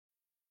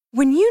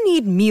When you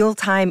need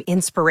mealtime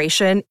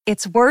inspiration,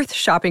 it's worth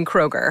shopping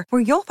Kroger,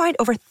 where you'll find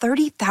over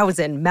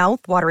 30,000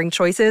 mouth-watering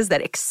choices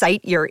that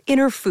excite your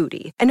inner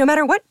foodie. And no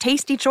matter what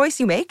tasty choice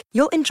you make,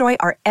 you'll enjoy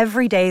our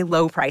everyday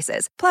low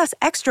prices, plus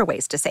extra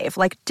ways to save,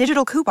 like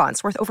digital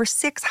coupons worth over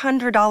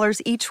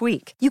 $600 each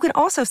week. You can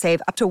also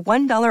save up to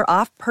 $1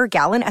 off per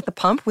gallon at the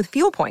pump with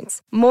fuel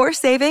points. More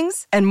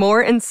savings and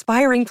more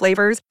inspiring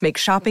flavors make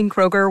shopping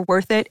Kroger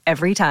worth it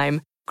every time.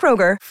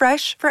 Kroger,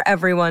 fresh for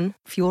everyone.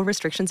 Fuel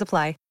restrictions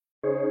apply.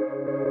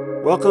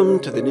 Welcome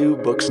to the New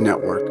Books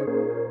Network.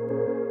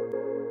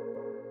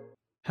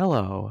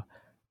 Hello,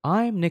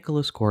 I'm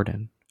Nicholas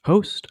Gordon,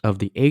 host of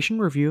the Asian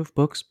Review of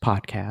Books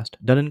podcast,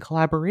 done in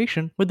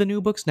collaboration with the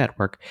New Books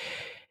Network.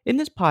 In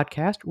this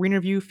podcast, we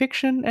interview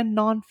fiction and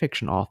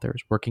non-fiction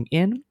authors working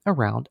in,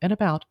 around, and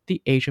about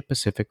the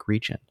Asia-Pacific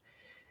region.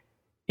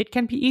 It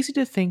can be easy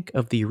to think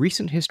of the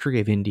recent history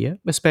of India,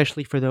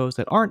 especially for those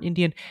that aren't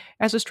Indian,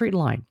 as a straight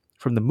line,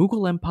 from the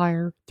Mughal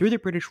Empire through the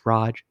British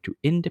Raj to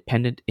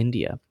independent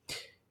India.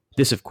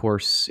 This, of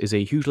course, is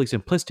a hugely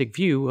simplistic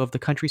view of the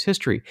country's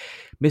history,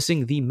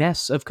 missing the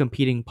mess of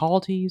competing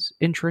polities,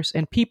 interests,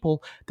 and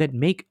people that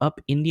make up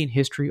Indian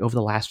history over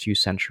the last few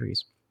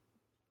centuries.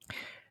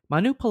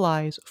 Manu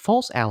Pillai's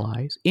False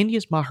Allies,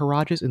 India's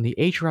Maharajas in the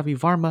Age of Ravi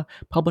Varma,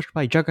 published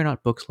by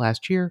Juggernaut Books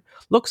last year,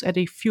 looks at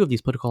a few of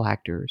these political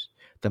actors,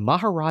 the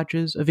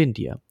Maharajas of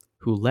India,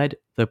 who led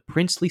the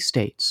princely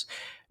states,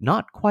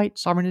 not quite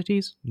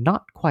sovereignties,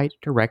 not quite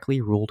directly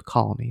ruled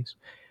colonies.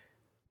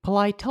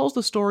 Pillai tells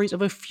the stories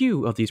of a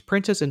few of these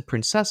princes and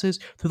princesses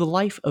through the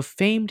life of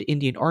famed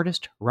Indian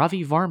artist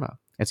Ravi Varma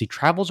as he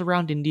travels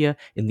around India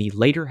in the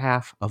later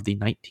half of the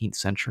 19th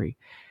century.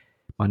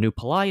 Manu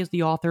Pillai is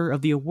the author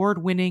of the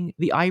award-winning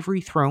The Ivory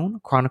Throne,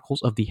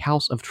 Chronicles of the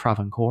House of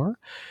Travancore,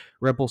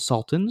 Rebel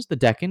Sultans, The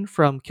Deccan,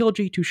 From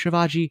Khilji to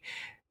Shivaji,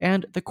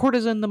 and The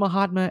Courtesan, the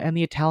Mahatma, and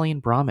the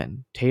Italian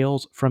Brahmin,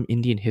 Tales from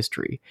Indian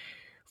History.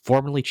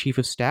 Formerly Chief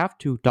of Staff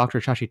to Dr.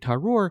 Shashi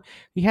Tharoor,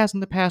 he has in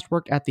the past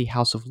worked at the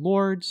House of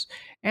Lords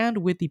and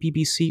with the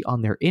BBC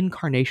on their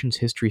Incarnations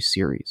History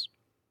series.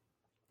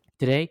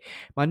 Today,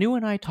 Manu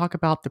and I talk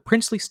about the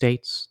princely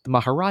states, the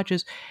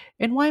Maharajas,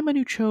 and why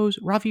Manu chose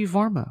Ravi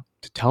Varma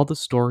to tell the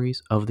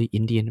stories of the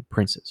Indian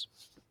princes.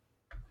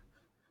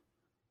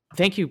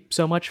 Thank you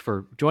so much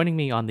for joining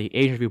me on the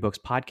Asian Review Books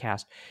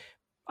podcast.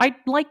 I'd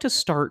like to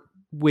start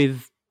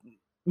with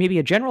maybe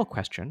a general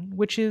question,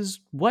 which is,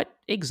 what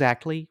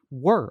exactly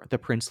were the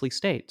princely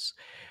states?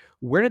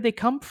 Where did they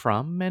come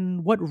from,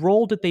 and what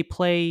role did they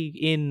play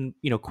in,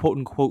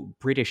 quote-unquote,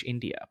 British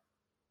India?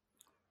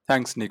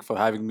 Thanks, Nick, for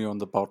having me on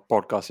the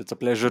podcast. It's a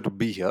pleasure to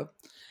be here.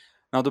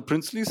 Now, the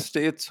princely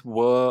states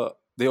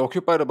they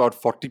occupied about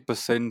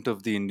 40%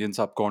 of the Indian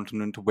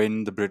subcontinent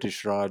when the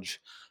British Raj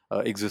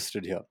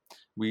existed here.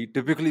 We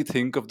typically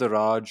think of the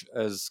Raj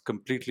as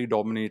completely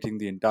dominating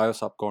the entire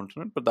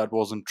subcontinent, but that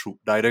wasn't true.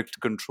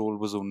 Direct control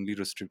was only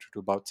restricted to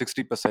about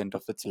 60%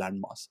 of its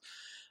landmass.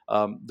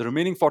 The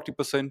remaining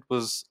 40%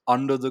 was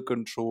under the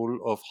control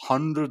of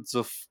hundreds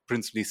of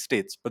princely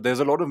states. But there's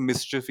a lot of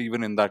mischief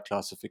even in that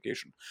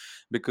classification,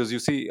 because you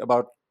see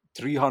about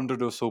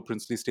 300 or so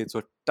princely states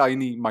were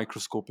tiny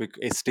microscopic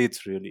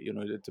estates, really.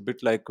 It's a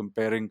bit like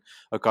comparing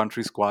a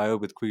country squire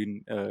with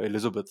Queen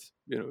Elizabeth.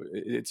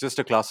 It's just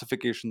a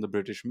classification the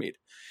British made.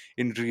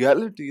 In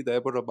reality, there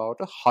were about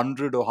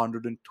 100 or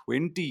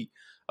 120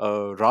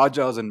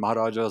 Rajas and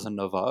Maharajas and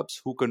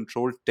Nawabs who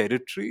controlled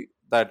territory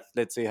that,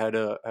 let's say, had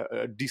a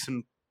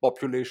decent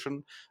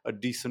population, a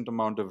decent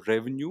amount of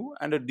revenue,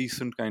 and a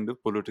decent kind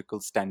of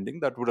political standing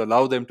that would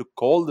allow them to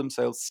call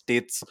themselves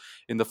states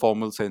in the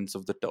formal sense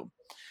of the term.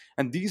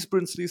 And these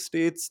princely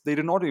states, they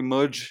did not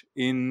emerge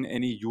in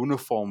any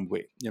uniform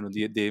way.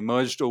 They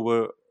emerged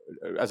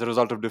as a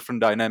result of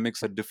different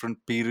dynamics at different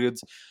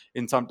periods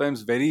in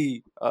sometimes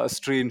very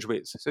strange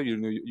ways. So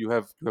you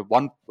have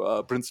one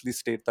princely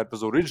state that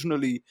was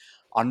originally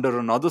under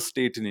another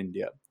state in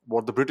India.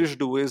 What the British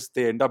do is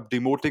they end up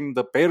demoting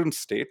the parent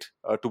state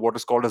to what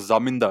is called a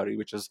zamindari,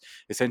 which is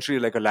essentially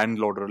like a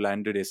landlord or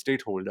landed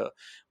estate holder,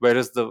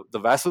 whereas the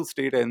vassal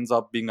state ends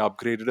up being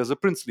upgraded as a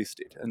princely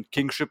state. And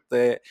kingship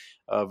there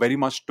very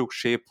much took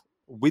shape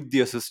with the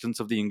assistance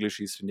of the English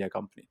East India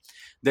Company.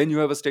 Then you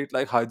have a state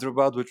like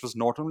Hyderabad, which was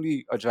not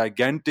only a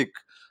gigantic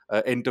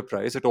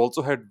enterprise, it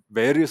also had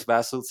various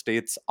vassal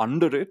states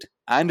under it,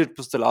 and it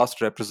was the last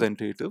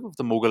representative of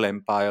the Mughal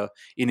Empire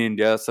in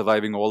India,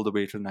 surviving all the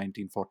way to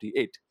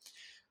 1948.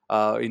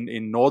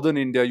 In northern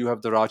India, you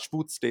have the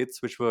Rajput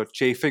states, which were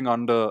chafing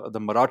under the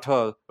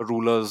Maratha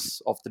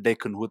rulers of the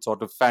Deccan, who had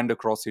sort of fanned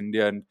across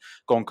India and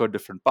conquered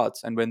different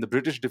parts. And when the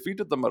British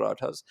defeated the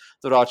Marathas,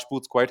 the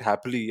Rajputs quite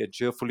happily and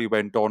cheerfully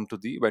went on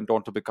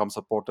to become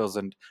supporters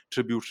and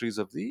tributaries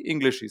of the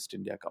English East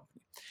India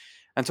Company.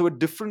 And so, at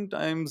different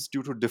times,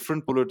 due to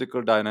different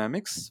political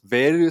dynamics,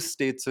 various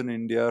states in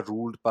India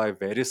ruled by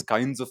various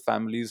kinds of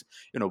families.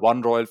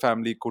 One royal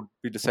family could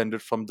be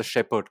descended from the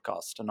shepherd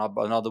caste, and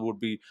another would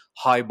be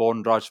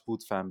high-born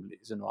Rajput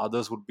families.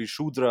 Others would be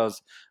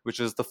Shudras, which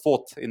is the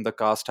fourth in the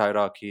caste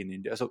hierarchy in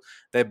India. So,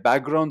 their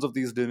backgrounds of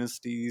these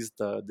dynasties,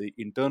 the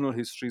internal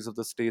histories of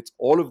the states,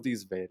 all of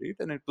these varied,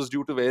 and it was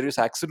due to various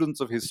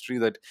accidents of history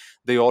that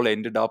they all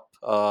ended up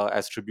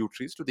as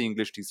tributaries to the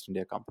English East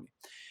India Company.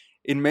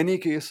 In many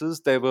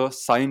cases, there were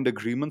signed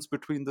agreements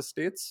between the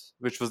states,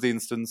 which was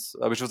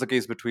the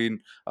case between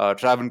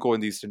Travancore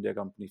and the East India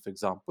Company, for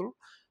example.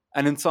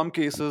 And in some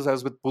cases,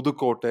 as with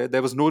Pudukkottai,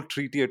 there was no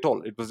treaty at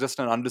all. It was just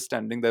an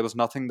understanding. There was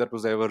nothing that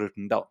was ever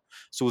written down.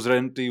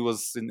 Suzerainty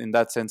was, in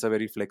that sense, a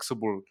very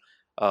flexible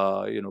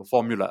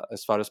formula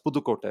as far as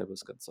Pudukkottai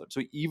was concerned.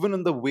 So even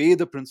in the way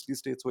the princely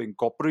states were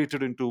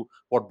incorporated into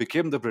what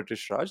became the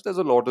British Raj, there's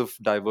a lot of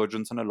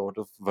divergence and a lot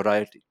of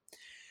variety.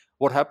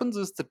 What happens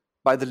is that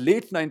by the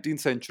late 19th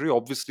century,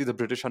 obviously the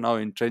British are now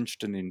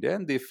entrenched in India,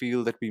 and they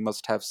feel that we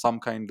must have some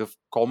kind of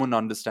common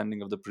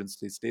understanding of the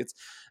princely states.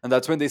 And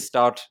that's when they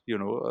start,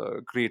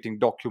 creating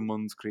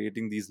documents,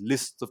 creating these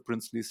lists of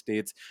princely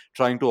states,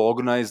 trying to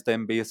organize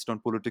them based on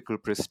political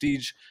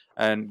prestige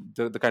and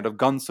the kind of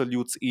gun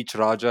salutes each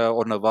Raja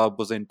or Nawab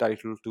was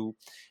entitled to.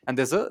 And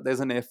there's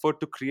an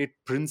effort to create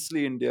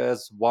princely India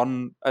as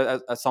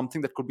as something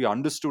that could be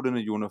understood in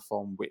a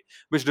uniform way,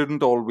 which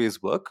didn't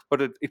always work,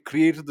 but it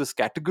created this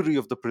category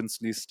of the princely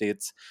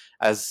states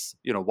as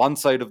one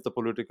side of the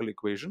political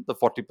equation, the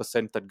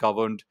 40% that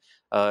governed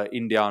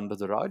India under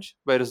the Raj,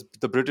 whereas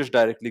the British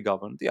directly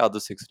governed the other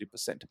 60%.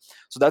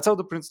 So that's how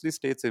the princely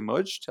states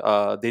emerged.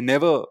 They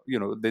never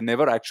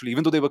actually,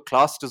 even though they were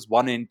classed as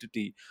one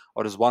entity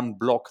or as one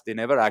block, they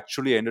never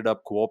actually ended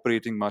up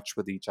cooperating much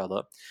with each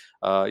other.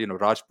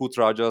 Rajput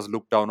Rajas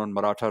looked down on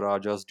Maratha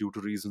Rajas due to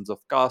reasons of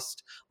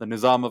caste. The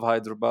Nizam of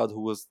Hyderabad,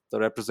 who was the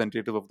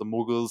representative of the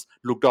Mughals,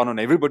 looked down on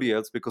everybody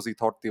else because he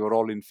thought they were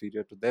all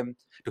inferior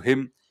to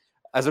him.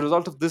 As a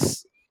result of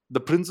this,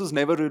 the princes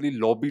never really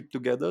lobbied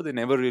together. They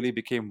never really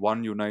became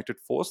one united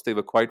force. They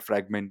were quite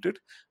fragmented.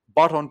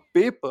 But on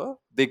paper,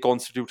 they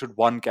constituted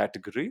one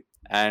category.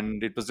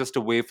 And it was just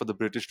a way for the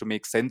British to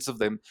make sense of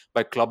them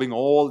by clubbing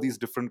all these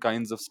different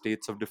kinds of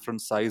states of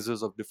different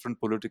sizes, of different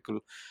political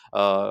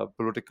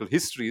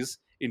histories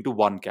into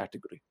one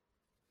category.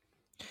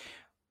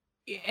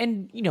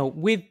 And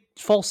with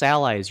false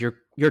allies,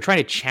 you're trying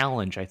to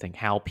challenge, I think,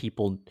 how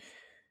people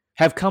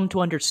have come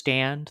to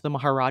understand the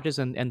Maharajas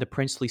and the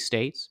princely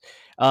states.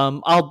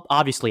 I'll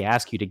obviously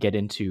ask you to get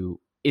into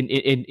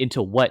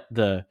what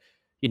the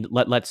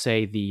let's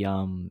say the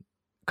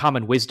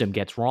common wisdom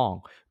gets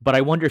wrong, but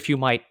I wonder if you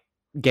might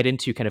get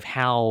into kind of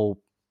how,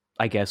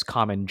 I guess,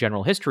 common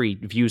general history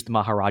views the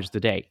Maharajas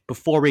today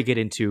before we get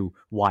into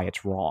why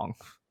it's wrong.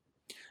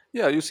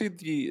 Yeah, you see,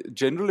 the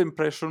general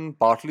impression,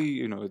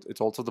 partly,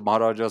 it's also the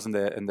Maharajas and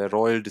their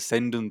royal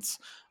descendants,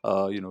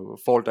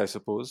 fault, I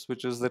suppose,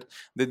 which is that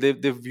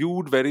they're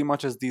viewed very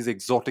much as these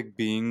exotic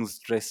beings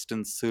dressed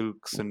in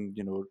silks and,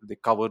 they're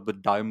covered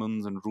with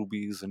diamonds and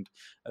rubies and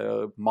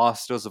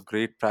masters of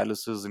great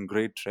palaces and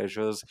great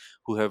treasures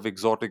who have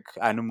exotic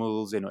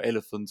animals,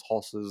 elephants,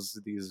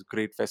 horses, these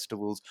great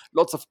festivals,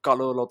 lots of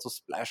color, lots of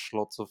splash,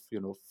 lots of,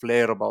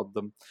 flair about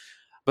them.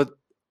 But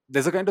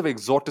there's a kind of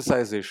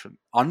exoticization.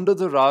 Under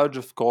the Raj,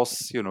 of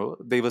course,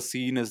 they were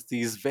seen as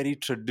these very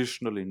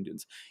traditional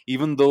Indians,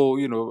 even though,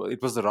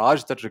 it was the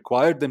Raj that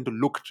required them to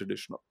look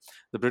traditional.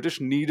 The British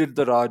needed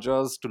the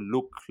Rajas to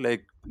look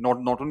like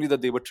not only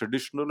that they were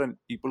traditional and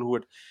people who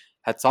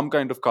had some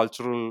kind of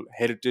cultural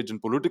heritage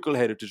and political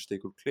heritage they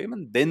could claim,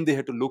 and then they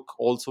had to look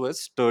also as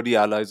sturdy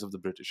allies of the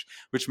British,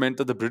 which meant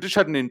that the British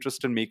had an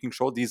interest in making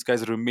sure these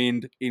guys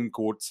remained, in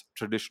quotes,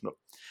 traditional.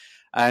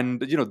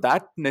 And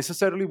that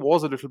necessarily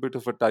was a little bit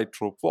of a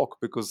tightrope walk,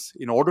 because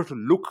in order to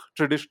look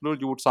traditional,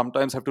 you would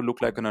sometimes have to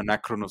look like an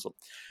anachronism.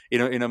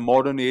 In a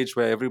modern age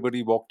where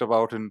everybody walked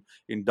about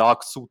in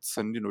dark suits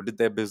and did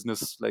their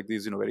business like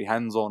these very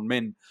hands-on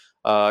men,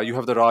 you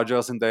have the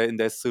Rajas in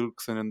their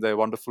silks and in their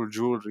wonderful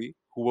jewelry,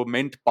 who were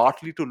meant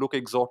partly to look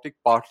exotic,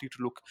 partly to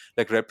look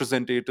like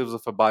representatives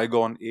of a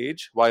bygone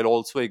age, while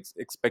also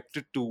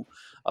expected to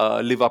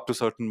live up to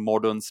certain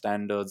modern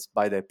standards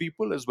by their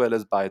people as well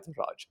as by the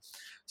Raj.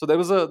 So there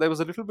was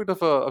a little bit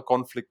of a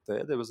conflict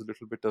there. There was a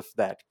little bit of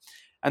that.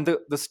 And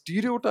the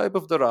stereotype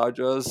of the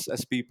Rajas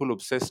as people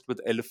obsessed with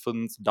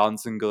elephants,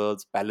 dancing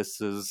girls,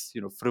 palaces,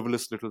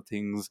 frivolous little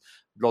things,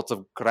 lots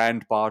of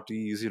grand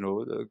parties,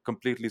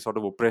 completely sort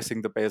of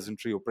oppressing the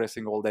peasantry,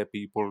 oppressing all their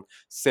people,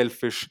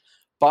 selfish.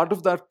 Part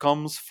of that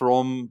comes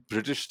from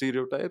British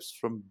stereotypes,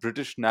 from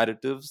British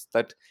narratives,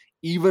 that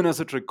even as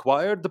it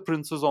required the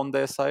princes on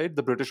their side,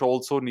 the British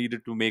also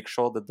needed to make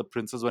sure that the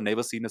princes were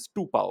never seen as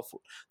too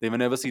powerful. They were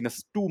never seen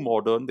as too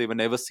modern. They were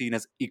never seen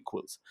as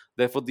equals.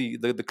 Therefore,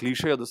 the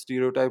cliche or the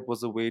stereotype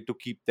was a way to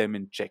keep them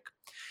in check.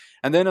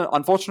 And then,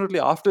 unfortunately,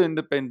 after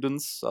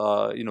independence,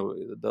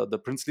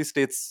 the princely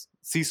states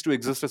ceased to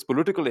exist as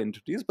political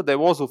entities, but there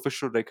was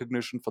official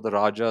recognition for the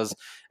Rajas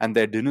and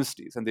their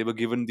dynasties, and they were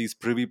given these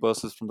privy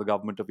purses from the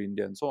government of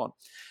India and so on.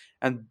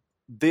 And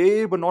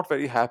they were not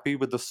very happy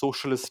with the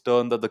socialist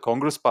turn that the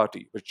Congress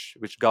Party,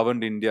 which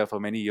governed India for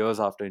many years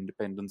after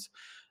independence,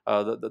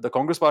 the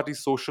Congress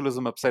Party's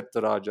socialism upset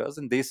the Rajas,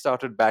 and they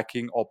started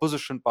backing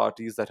opposition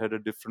parties that had a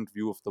different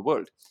view of the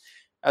world.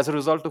 As a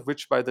result of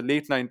which, by the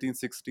late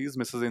 1960s,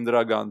 Mrs.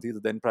 Indira Gandhi, the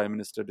then Prime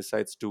Minister,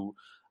 decides to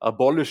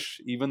abolish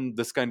even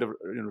this kind of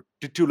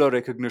titular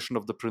recognition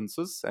of the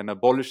princes and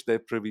abolish their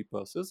privy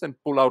purses and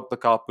pull out the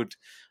carpet,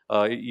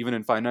 even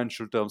in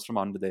financial terms, from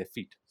under their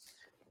feet.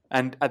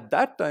 And at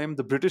that time,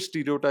 the British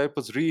stereotype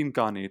was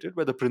reincarnated,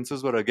 where the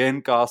princes were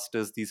again cast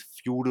as these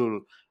feudal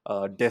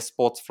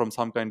despots from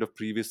some kind of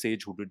previous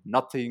age who did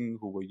nothing,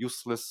 who were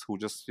useless, who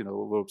just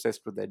were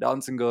obsessed with their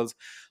dancing girls.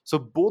 So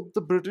both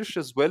the British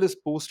as well as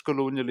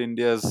post-colonial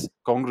India's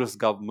Congress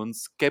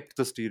governments kept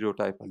the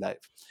stereotype alive.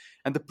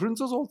 And the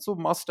princes also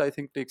must, I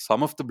think, take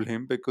some of the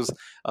blame because,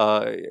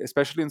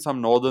 especially in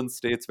some northern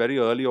states, very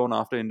early on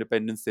after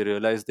independence, they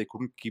realized they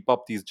couldn't keep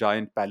up these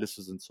giant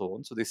palaces and so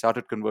on. So they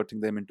started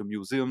converting them into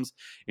museums,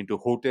 into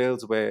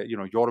hotels where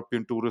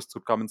European tourists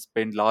would come and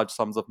spend large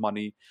sums of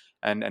money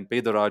and pay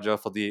the Raja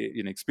for the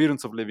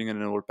experience of living in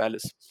an old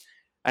palace.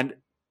 And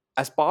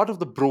as part of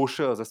the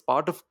brochures, as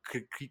part of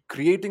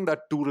creating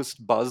that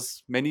tourist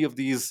buzz, many of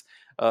these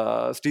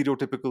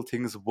stereotypical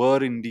things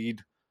were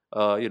indeed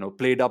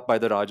played up by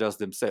the Rajas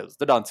themselves,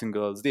 the dancing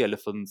girls, the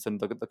elephants, and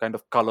the kind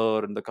of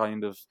color and the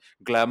kind of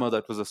glamour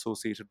that was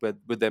associated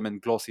with them in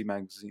glossy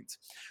magazines.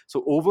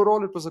 So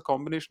overall, it was a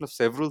combination of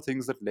several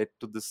things that led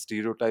to this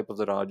stereotype of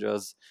the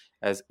Rajas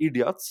as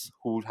idiots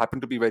who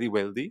happened to be very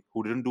wealthy,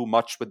 who didn't do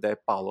much with their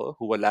power,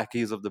 who were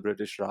lackeys of the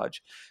British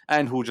Raj,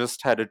 and who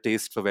just had a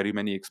taste for very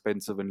many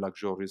expensive and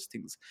luxurious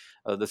things.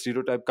 The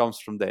stereotype comes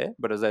from there,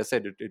 but as I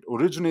said, it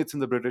originates in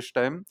the British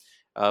time,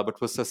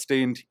 but was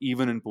sustained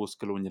even in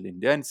post-colonial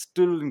India, and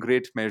still in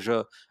great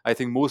measure, I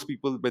think most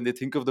people, when they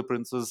think of the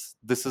princes,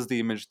 this is the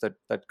image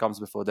that comes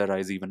before their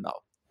eyes even now.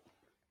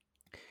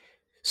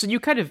 So you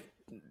kind of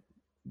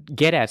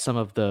get at some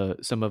of the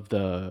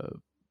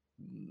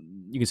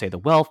you can say the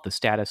wealth, the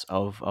status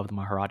of the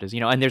Maharajas,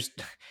 and there's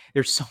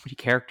so many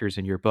characters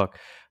in your book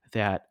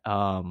that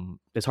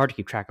it's hard to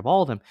keep track of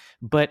all of them.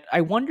 But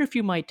I wonder if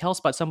you might tell us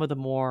about some of the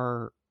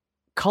more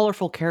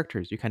colorful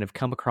characters you kind of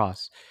came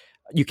across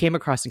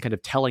in kind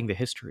of telling the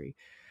history,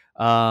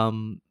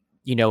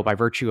 by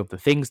virtue of the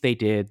things they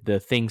did, the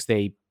things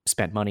they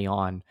spent money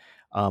on,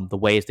 the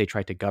ways they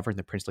tried to govern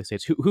the princely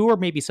states. Who are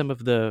maybe some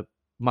of the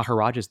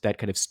Maharajas that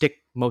kind of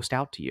stick most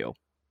out to you?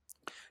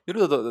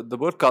 The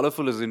word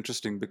colorful is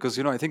interesting because,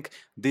 I think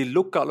they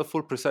look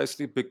colorful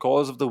precisely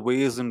because of the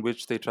ways in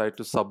which they tried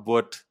to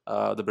subvert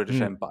the British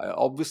Empire.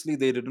 Obviously,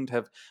 they didn't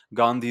have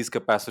Gandhi's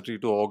capacity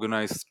to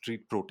organize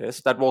street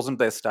protests. That wasn't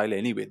their style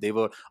anyway. They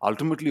were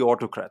ultimately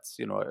autocrats.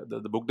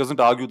 The book doesn't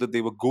argue that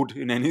they were good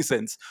in any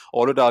sense.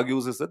 All it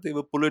argues is that they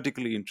were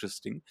politically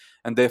interesting.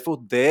 And therefore,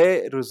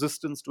 their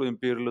resistance to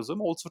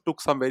imperialism also took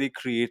some very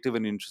creative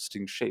and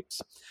interesting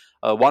shapes.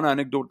 One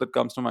anecdote that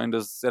comes to mind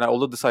is, and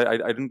although I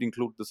didn't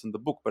include this in the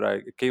book, but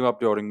it came up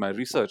during my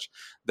research,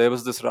 there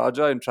was this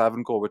Raja in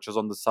Travancore, which is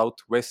on the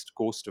southwest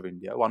coast of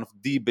India, one of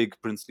the big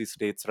princely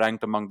states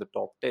ranked among the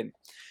top 10.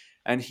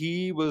 And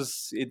he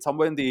was,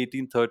 somewhere in the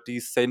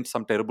 1830s, sent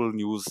some terrible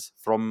news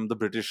from the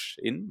British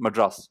in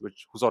Madras,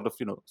 who sort of,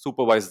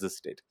 supervised this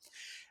state.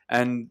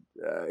 And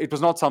it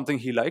was not something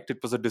he liked. It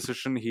was a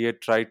decision he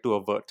had tried to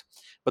avert.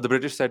 But the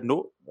British said,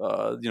 no,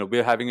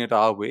 we're having it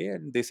our way.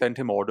 And they sent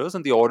him orders.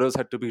 And the orders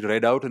had to be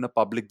read out in a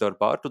public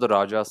darbar to the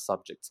Raja's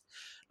subjects.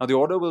 Now, the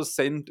order was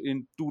sent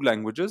in two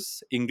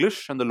languages,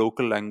 English and the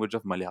local language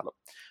of Malayalam.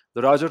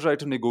 The Raja tried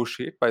to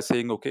negotiate by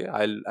saying, okay,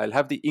 I'll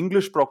have the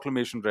English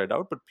proclamation read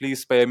out, but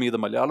please spare me the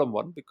Malayalam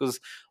one, because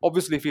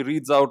obviously if he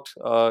reads out,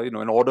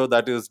 an order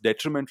that is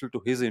detrimental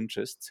to his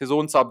interests, his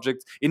own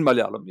subjects in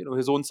Malayalam,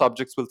 his own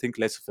subjects will think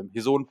less of him.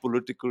 His own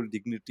political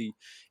dignity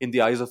in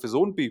the eyes of his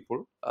own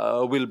people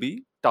will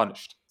be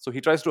tarnished. So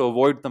he tries to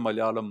avoid the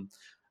Malayalam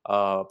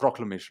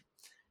proclamation.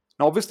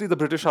 Now, obviously, the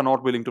British are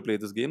not willing to play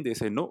this game. They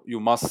say, no, you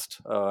must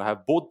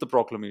have both the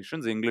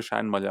proclamations, English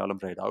and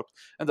Malayalam, read out.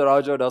 And the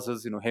Raja does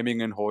his,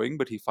 hemming and hawing,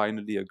 but he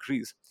finally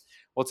agrees.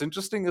 What's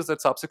interesting is that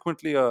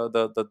subsequently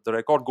the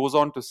record goes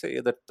on to say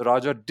that the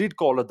Raja did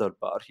call a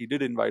darbar. He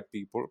did invite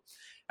people.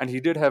 And he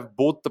did have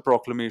both the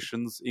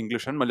proclamations,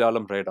 English and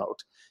Malayalam, read out.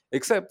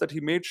 Except that he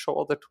made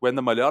sure that when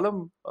the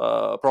Malayalam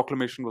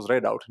proclamation was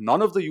read out,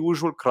 none of the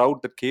usual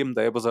crowd that came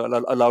there was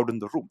allowed in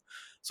the room.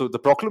 So the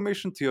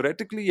proclamation,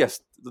 theoretically, yes,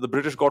 the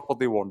British got what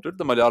they wanted.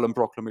 The Malayalam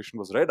proclamation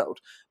was read out.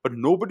 But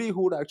nobody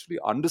who would actually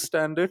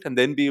understand it and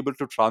then be able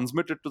to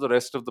transmit it to the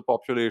rest of the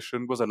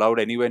population was allowed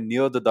anywhere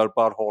near the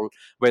Darbar Hall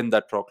when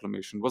that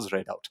proclamation was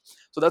read out.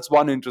 So that's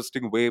one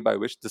interesting way by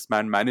which this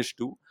man managed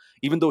to,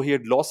 even though he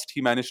had lost,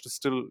 he managed to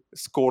still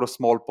score a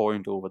small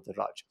point over the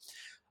Raj.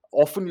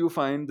 often you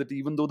find that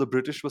even though the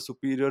British were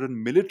superior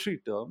in military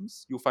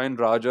terms, you find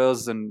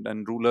Rajas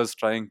and rulers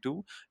trying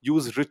to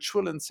use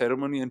ritual and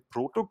ceremony and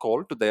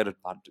protocol to their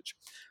advantage.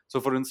 So,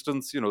 for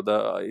instance,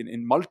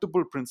 in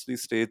multiple princely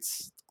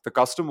states, the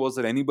custom was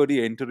that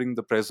anybody entering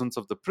the presence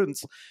of the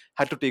prince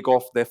had to take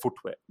off their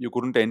footwear. You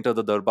couldn't enter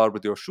the darbar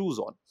with your shoes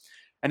on.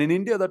 And in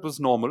India, that was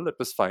normal, that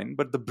was fine.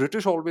 But the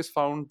British always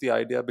found the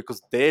idea,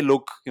 because their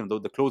look,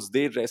 the clothes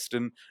they dressed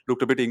in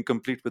looked a bit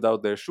incomplete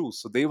without their shoes.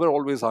 So they were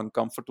always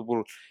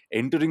uncomfortable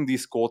entering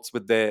these courts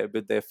with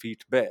their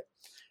feet bare.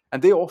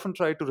 And they often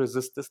tried to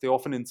resist this. They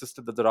often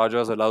insisted that the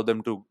Rajas allow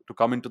them to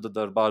come into the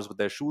darbars with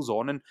their shoes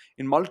on. And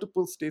in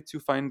multiple states, you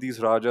find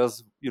these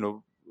Rajas,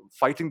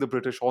 fighting the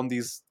British on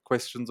these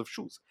questions of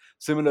shoes.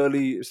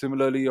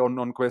 Similarly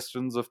on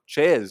questions of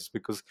chairs,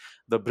 because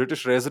the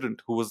British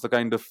resident, who was the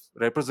kind of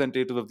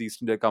representative of the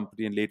East India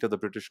Company and later the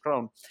British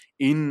Crown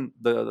in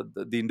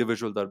the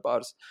individual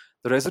darbars,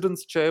 the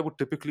resident's chair would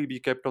typically be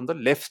kept on the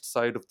left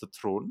side of the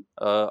throne,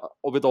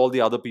 with all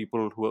the other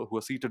people who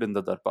are seated in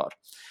the darbar.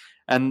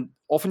 And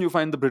often you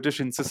find the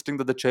British insisting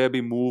that the chair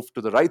be moved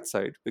to the right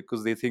side,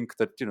 because they think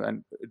that,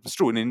 and it's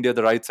true, in India,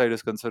 the right side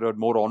is considered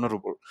more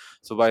honorable.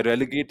 So by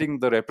relegating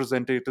the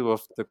representative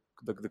of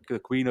the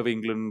Queen of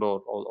England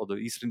or the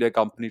East India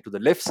Company to the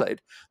left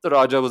side, the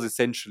Raja was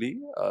essentially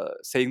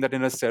saying that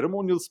in a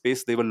ceremonial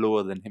space, they were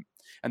lower than him,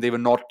 and they were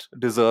not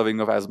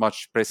deserving of as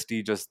much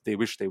prestige as they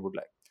wish they would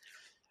like.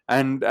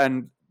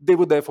 And they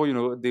would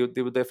therefore, they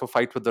would therefore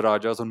fight with the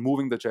Rajas on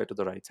moving the chair to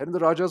the right side, and the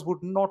Rajas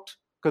would not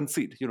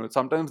concede.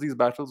 Sometimes these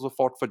battles were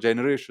fought for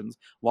generations.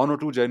 1 or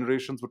 2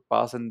 generations would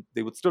pass, and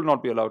they would still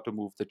not be allowed to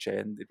move the chair,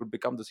 and it would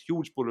become this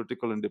huge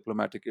political and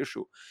diplomatic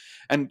issue.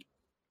 And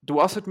to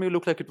us, it may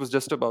look like it was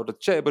just about a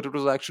chair, but it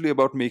was actually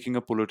about making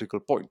a political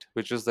point,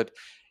 which is that,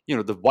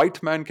 the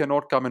white man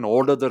cannot come and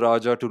order the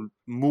Raja to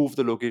move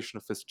the location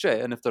of his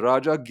chair. And if the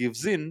Raja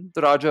gives in,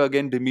 the Raja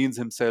again demeans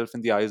himself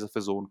in the eyes of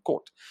his own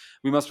court.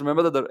 We must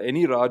remember that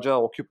any Raja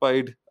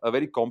occupied a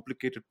very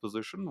complicated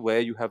position where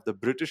you have the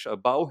British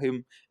above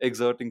him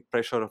exerting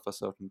pressure of a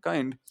certain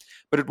kind.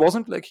 But it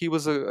wasn't like he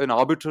was an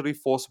arbitrary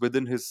force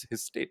within his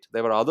state.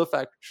 There were other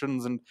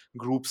factions and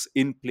groups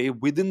in play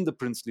within the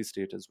princely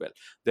state as well.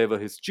 There were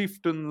his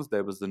chieftains,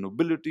 there was the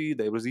nobility,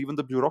 there was even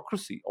the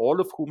bureaucracy, all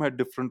of whom had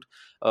different,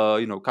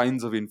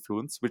 kinds of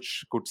influence,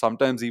 which could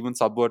sometimes even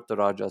subvert the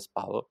Raja's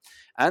power.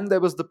 And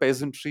there was the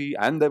peasantry,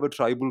 and there were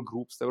tribal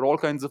groups. There were all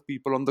kinds of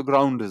people on the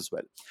ground as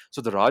well.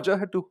 So the Raja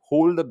had to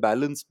hold a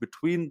balance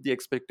between the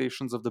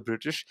expectations of the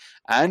British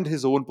and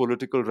his own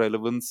political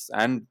relevance,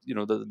 and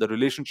the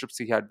relationships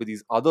he had with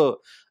these other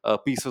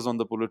pieces on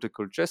the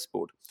political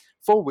chessboard,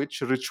 for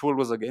which ritual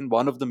was again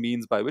one of the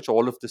means by which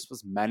all of this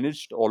was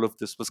managed. All of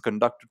this was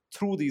conducted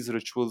through these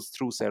rituals,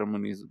 through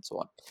ceremonies, and so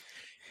on.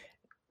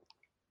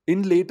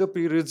 In later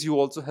periods, you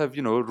also have,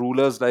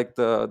 rulers like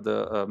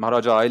the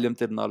Maharaja Ailyam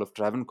Tirunal of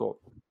Travancore.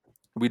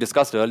 We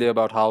discussed earlier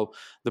about how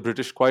the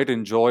British quite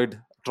enjoyed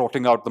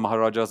trotting out the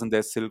Maharajas in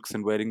their silks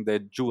and wearing their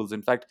jewels.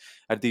 In fact,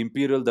 at the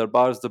imperial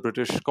darbars the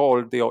British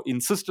called, they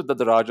insisted that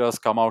the Rajas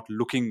come out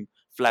looking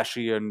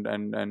flashy and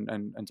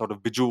sort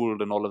of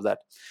bejeweled and all of that.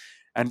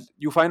 And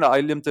you find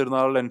Ailyam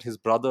Tirunal and his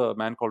brother, a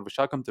man called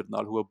Vishakam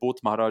Tirunal, who were both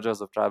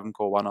Maharajas of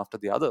Travancore, one after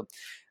the other.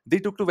 They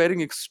took to wearing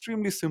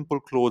extremely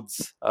simple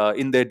clothes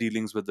in their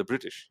dealings with the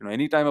British.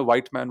 Anytime a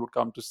white man would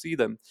come to see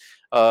them,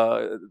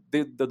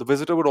 the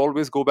visitor would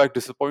always go back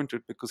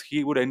disappointed, because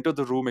he would enter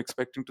the room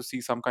expecting to see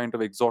some kind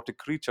of exotic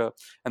creature,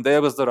 and there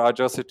was the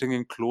Raja sitting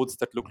in clothes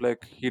that looked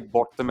like he'd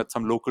bought them at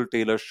some local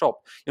tailor's shop.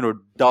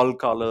 Dull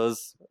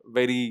colors,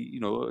 very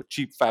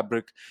cheap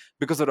fabric,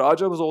 because the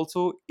Raja was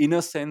also, in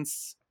a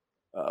sense,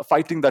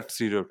 fighting that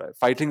stereotype,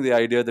 fighting the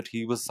idea that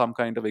he was some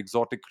kind of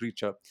exotic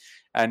creature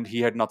and he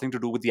had nothing to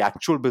do with the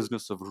actual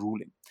business of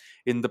ruling.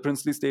 In the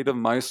princely state of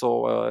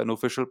Mysore, an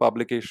official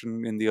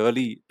publication in the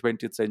early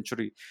 20th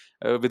century,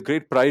 with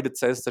great pride it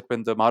says that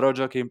when the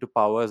Maharaja came to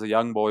power as a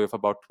young boy of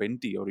about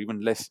 20 or even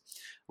less,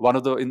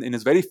 in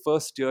his very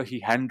first year he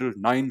handled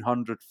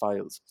 900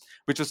 files,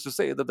 which is to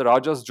say that the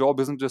Raja's job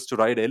isn't just to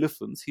ride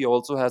elephants, he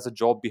also has a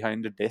job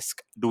behind a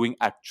desk doing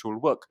actual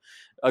work.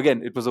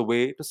 Again, it was a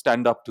way to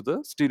stand up to the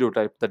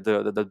stereotype that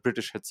the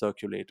British had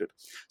circulated.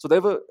 So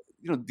there were,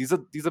 these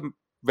are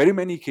very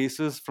many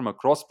cases from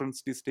across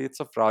princely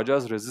states of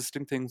Rajas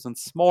resisting things in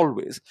small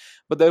ways,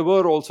 but there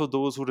were also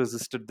those who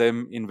resisted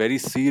them in very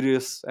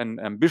serious and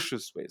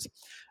ambitious ways.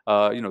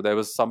 There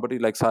was somebody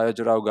like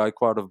Sayajirao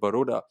Gaikwad of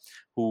Baroda,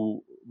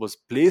 who was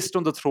placed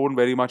on the throne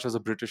very much as a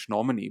British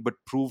nominee, but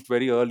proved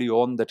very early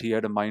on that he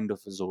had a mind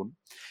of his own.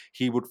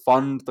 He would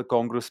fund the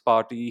Congress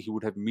party, he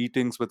would have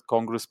meetings with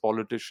Congress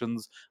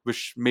politicians,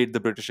 which made the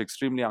British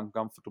extremely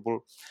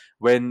uncomfortable.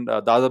 when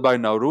Dadabhai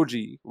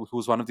Nauroji, who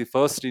was one of the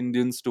first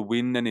Indians to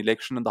win an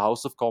election in the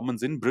House of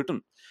Commons in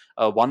Britain,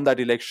 won that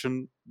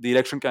election. The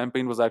election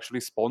campaign was actually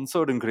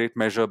sponsored in great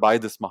measure by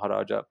this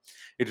Maharaja.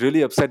 It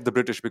really upset the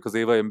British because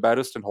they were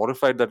embarrassed and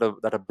horrified that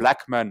a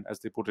black man, as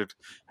they put it,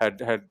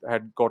 had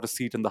got a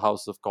seat in the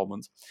House of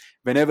Commons.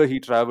 Whenever he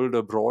traveled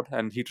abroad,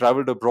 and he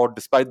traveled abroad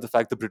despite the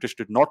fact the British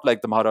did not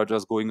like the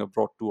Maharajas going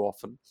abroad too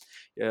often.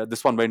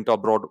 This one went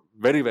abroad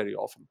very, very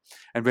often.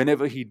 And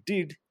whenever he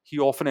did, he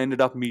often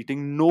ended up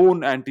meeting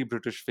known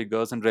anti-British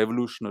figures and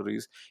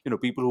revolutionaries,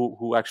 people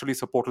who actually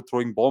supported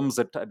throwing bombs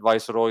at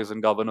viceroys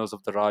and governors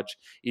of the Raj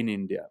in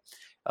India.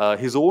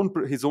 His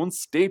own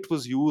state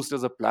was used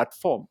as a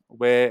platform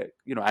where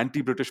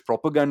anti-British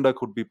propaganda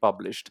could be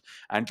published,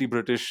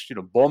 anti-British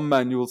bomb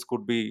manuals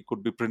could be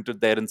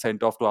printed there and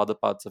sent off to other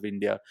parts of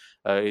India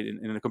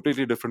in a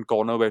completely different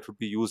corner where it would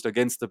be used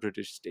against the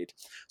British state.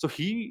 So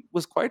he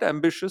was quite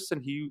ambitious,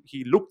 and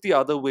he looked the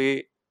other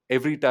way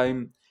every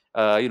time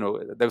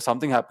there was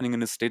something happening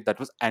in his state that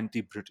was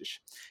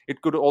anti-British.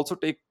 It could also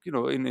take,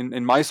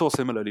 in Mysore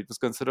similarly, it was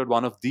considered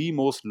one of the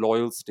most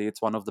loyal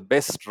states, one of the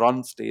best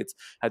run states,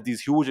 had these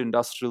huge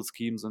industrial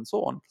schemes and so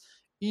on.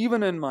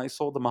 Even in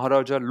Mysore, the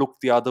Maharaja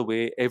looked the other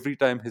way every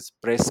time his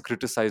press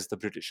criticized the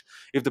British.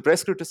 If the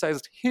press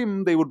criticized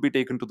him, they would be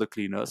taken to the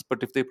cleaners.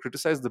 But if they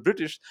criticized the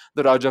British,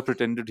 the Raja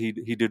pretended he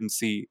didn't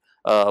see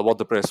what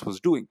the press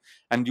was doing.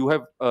 And you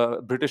have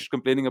British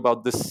complaining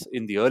about this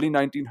in the early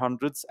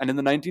 1900s, and in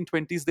the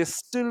 1920s, they're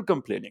still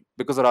complaining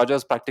because the Raja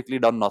has practically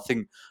done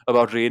nothing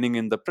about reining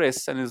in the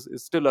press and is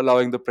still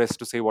allowing the press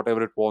to say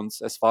whatever it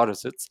wants as far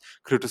as it's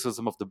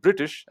criticism of the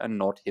British and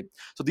not him.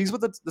 So these were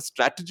the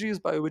strategies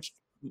by which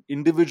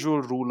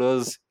individual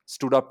rulers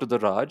stood up to the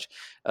Raj.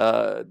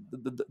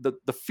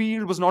 The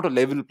field was not a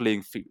level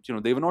playing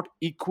field. They were not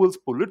equals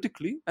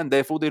politically, and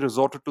therefore they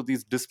resorted to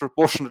these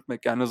disproportionate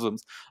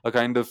mechanisms, a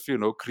kind of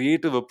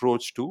creative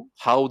approach to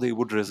how they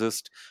would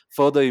resist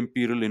further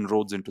imperial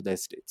inroads into their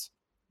states.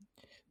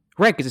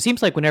 Right, because it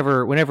seems like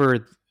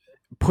whenever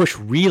push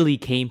really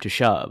came to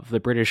shove, the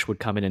British would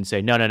come in and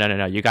say, no,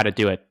 you got to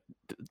do it.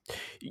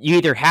 You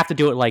either have to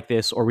do it like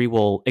this, or we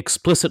will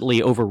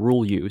explicitly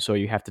overrule you, so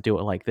you have to do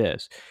it like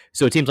this.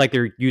 So it seems like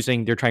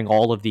they're trying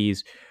all of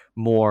these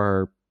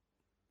more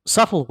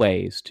subtle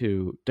ways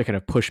to kind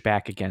of push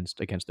back against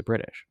the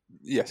British.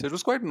 Yes, it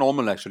was quite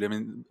normal actually. I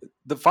mean,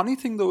 the funny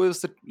thing though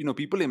is that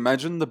people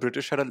imagine the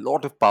British had a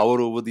lot of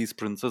power over these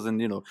princes, and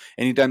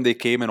anytime they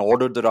came and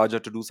ordered the Raja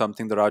to do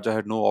something, the Raja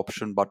had no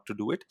option but to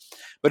do it.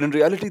 But in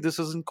reality, this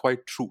isn't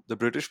quite true. The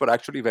British were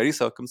actually very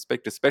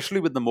circumspect,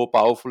 especially with the more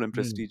powerful and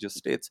prestigious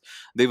states.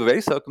 They were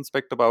very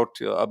circumspect about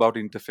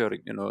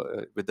interfering.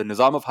 With the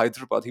Nizam of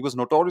Hyderabad, he was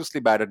notoriously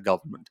bad at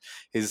government.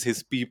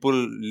 His people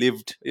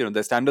lived,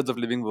 their standards of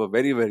living were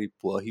very, very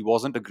poor. He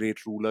wasn't a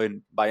great ruler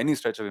by any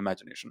stretch of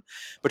imagination,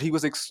 but he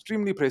was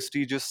extremely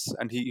prestigious,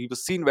 and he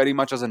was seen very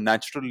much as a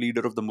natural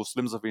leader of the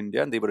Muslims of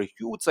India, and they were a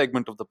huge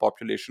segment of the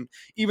population,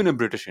 even in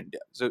British India.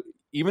 So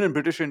even in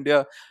British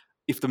India,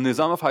 if the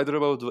Nizam of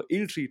Hyderabad were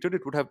ill-treated,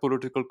 it would have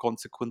political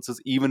consequences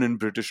even in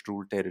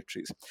British-ruled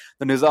territories.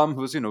 The Nizam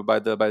was, by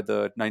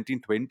the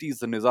 1920s,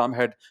 the Nizam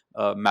had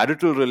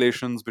marital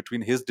relations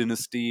between his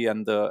dynasty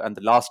and the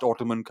last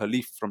Ottoman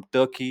Caliph from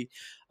Turkey.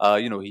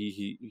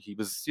 He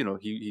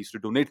used to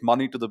donate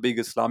money to the big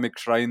Islamic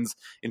shrines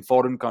in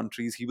foreign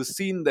countries. He was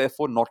seen,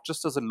 therefore, not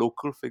just as a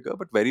local figure,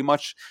 but very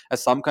much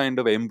as some kind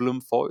of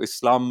emblem for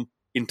Islam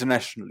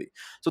internationally.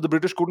 So the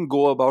British couldn't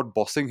go about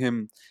bossing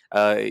him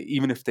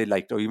even if they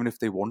liked or even if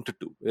they wanted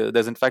to.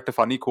 There's in fact a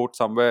funny quote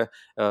somewhere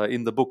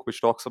in the book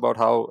which talks about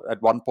how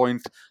at one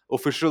point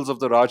officials of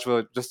the Raj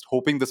were just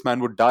hoping this man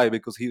would die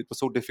because it was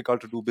so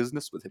difficult to do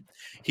business with him.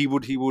 He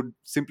would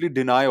simply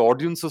deny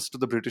audiences to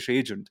the British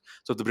agent.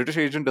 So the British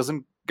agent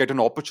doesn't get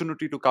an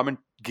opportunity to come and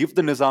give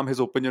the Nizam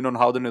his opinion on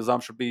how the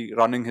Nizam should be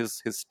running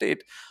his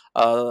state.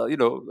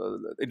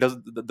 It does.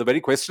 The very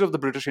question of the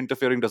British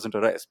interfering doesn't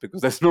arise because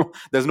there's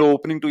no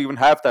opening to even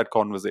have that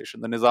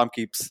conversation. The Nizam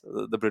keeps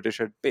the British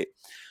at bay.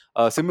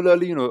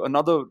 Similarly,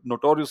 another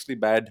notoriously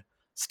bad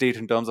state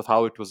in terms of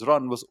how it was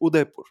run was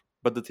Udaipur.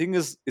 But the thing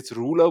is, its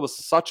ruler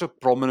was such a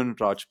prominent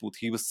Rajput.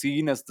 He was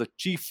seen as the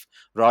chief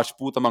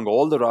Rajput among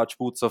all the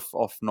Rajputs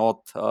of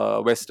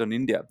northwestern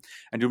India.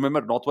 And you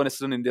remember,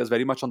 northwestern India is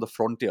very much on the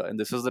frontier. And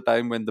this is the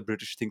time when the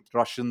British think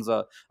Russians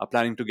are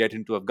planning to get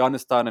into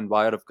Afghanistan and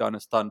via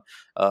Afghanistan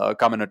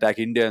come and attack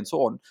India and so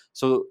on.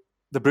 So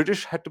the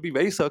British had to be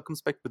very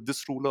circumspect with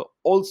this ruler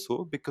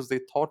also because they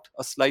thought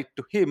a slight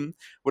to him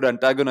would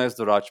antagonize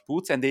the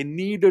Rajputs, and they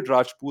needed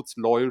Rajputs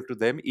loyal to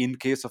them in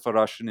case of a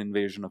Russian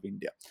invasion of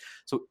India.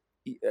 So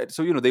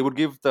they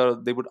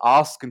would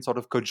ask and sort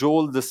of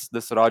cajole this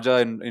Raja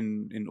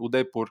in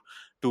Udaipur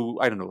to,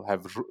 I don't know,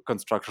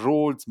 construct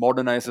roads,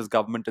 modernize his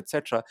government,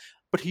 etc.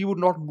 But he would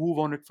not move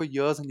on it for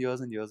years and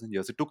years and years and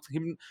years. It took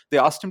him. They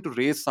asked him to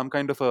raise some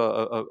kind of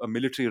a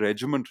military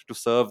regiment to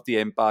serve the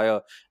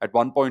empire at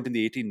one point in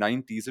the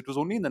 1890s. It was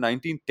only in the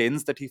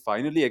 1910s that he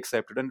finally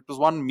accepted, and it was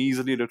one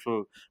measly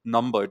little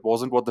number. It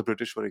wasn't what the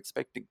British were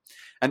expecting,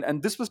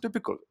 and this was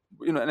typical,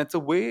 and it's a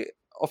way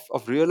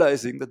of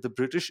realizing that the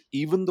British,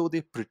 even though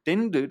they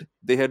pretended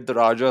they had the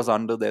Rajas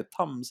under their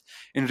thumbs,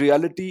 in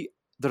reality,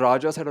 the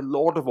Rajas had a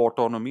lot of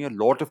autonomy, a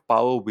lot of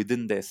power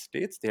within their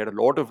states. They had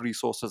a lot of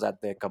resources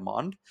at their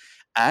command,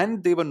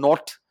 and they were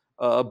not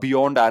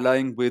beyond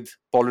allying with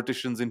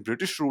politicians in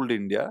British ruled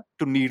India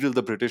to needle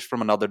the British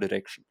from another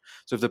direction.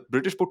 So, if the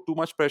British put too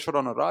much pressure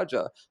on a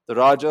Raja, the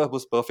Raja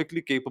was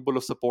perfectly capable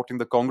of supporting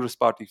the Congress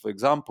party, for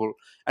example,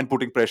 and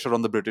putting pressure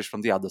on the British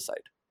from the other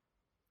side.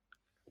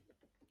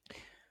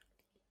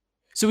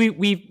 So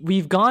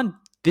we've gone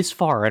this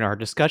far in our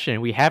discussion,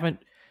 and we haven't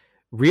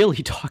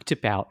really talked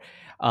about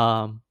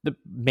the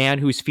man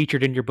who's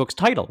featured in your book's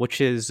title, which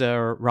is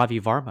Ravi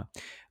Varma.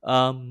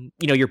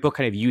 Your book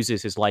kind of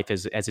uses his life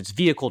as its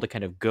vehicle to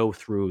kind of go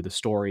through the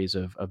stories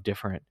of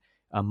different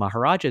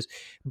Maharajas.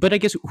 But I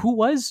guess who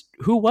was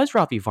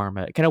Ravi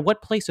Varma? Kind of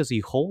what place does he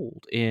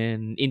hold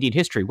in Indian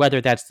history,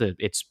 whether that's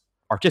its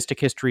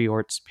artistic history or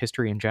its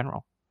history in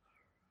general?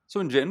 So,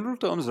 in general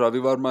terms, Ravi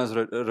Varma is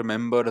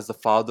remembered as the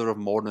father of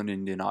modern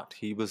Indian art.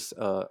 He was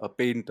a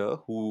painter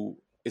who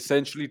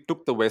essentially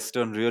took the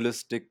Western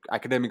realistic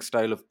academic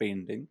style of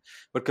painting,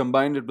 but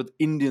combined it with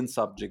Indian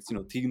subjects,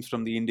 themes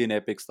from the Indian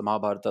epics, the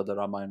Mahabharata, the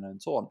Ramayana,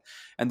 and so on.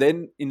 And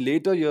then in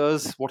later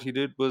years, what he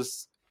did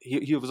was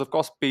he was, of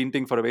course,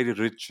 painting for a very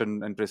rich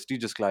and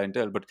prestigious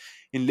clientele. But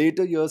in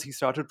later years, he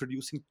started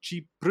producing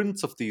cheap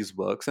prints of these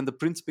works, and the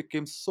prints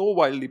became so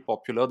wildly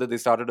popular that they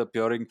started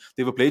appearing.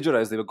 They were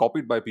plagiarized, they were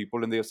copied by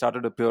people, and they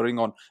started appearing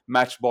on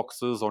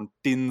matchboxes, on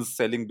tins,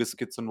 selling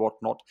biscuits and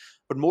whatnot.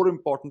 But more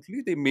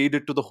importantly, they made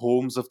it to the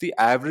homes of the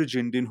average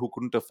Indian who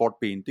couldn't afford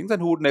paintings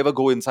and who would never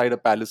go inside a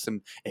palace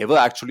and ever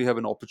actually have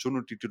an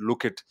opportunity to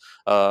look at,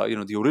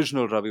 the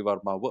original Ravi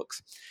Varma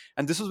works.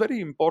 And this was very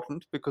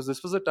important because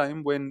this was a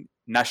time when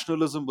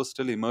nationalism was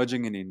still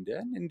emerging in India.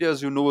 And India,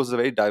 as you know, is a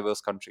very diverse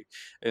country.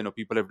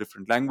 People have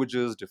different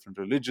languages, different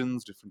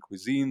religions, different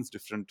cuisines,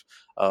 different,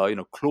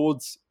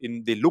 clothes.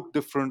 They look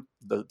different.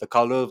 The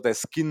color of their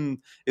skin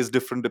is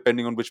different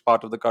depending on which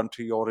part of the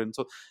country you're in.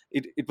 So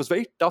it was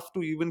very tough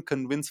to even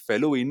convince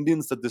fellow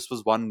Indians that this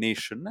was one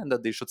nation and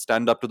that they should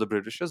stand up to the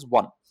British as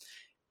one.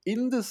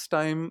 In this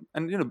time,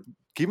 and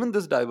given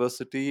this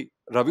diversity,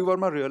 Ravi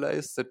Varma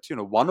realized that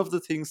one of the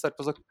things that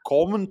was a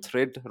common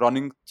thread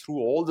running through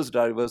all this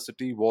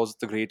diversity was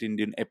the great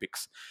Indian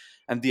epics.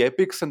 And the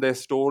epics and their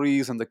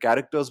stories and the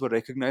characters were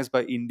recognized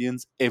by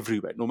Indians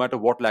everywhere, no matter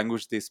what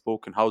language they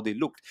spoke and how they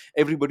looked.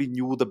 Everybody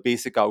knew the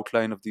basic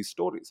outline of these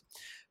stories.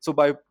 So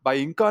by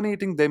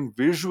incarnating them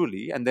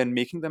visually and then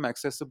making them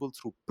accessible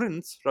through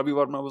prints, Ravi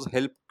Varma was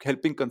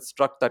helping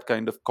construct that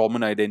kind of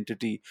common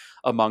identity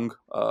among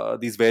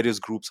these various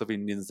groups of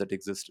Indians that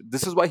existed.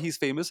 This is why he's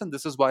famous, and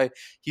this is why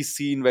he's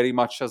seen very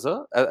much as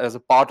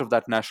a part of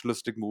that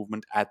nationalistic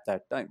movement at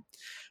that time.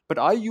 But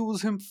I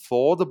use him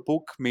for the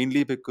book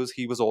mainly because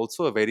he was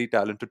also a very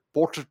talented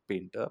portrait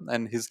painter,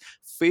 and his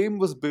fame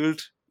was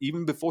built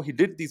even before he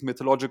did these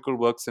mythological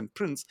works and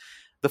prints.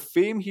 The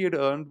fame he had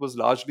earned was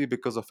largely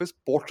because of his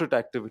portrait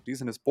activities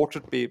and his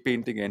portrait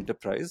painting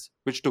enterprise,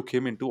 which took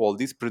him into all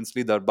these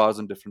princely darbars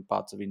in different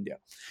parts of India.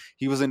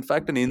 He was, in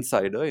fact, an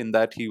insider in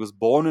that he was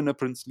born in a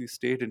princely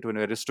state into an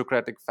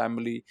aristocratic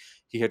family.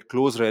 He had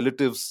close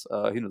relatives.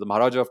 The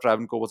Maharaja of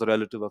Travancore was a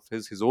relative of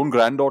his. His own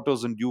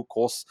granddaughters, in due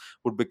course,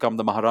 would become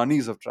the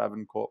Maharanis of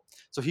Travancore.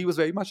 So he was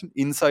very much an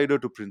insider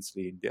to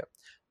princely India.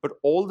 But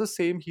all the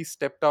same, he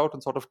stepped out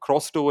and sort of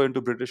crossed over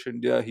into British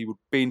India. He would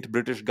paint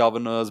British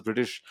governors,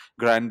 British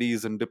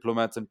grandees and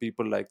diplomats and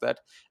people like that.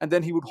 And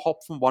then he would hop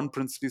from one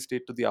princely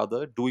state to the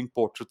other, doing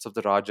portraits of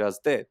the Rajas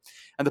there.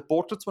 And the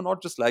portraits were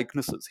not just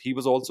likenesses. He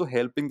was also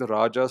helping the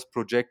Rajas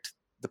project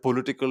the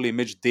political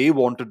image they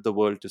wanted the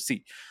world to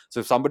see. So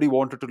if somebody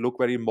wanted to look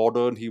very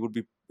modern, he would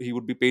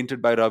be painted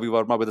by Ravi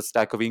Varma with a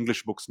stack of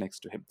English books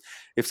next to him.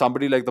 If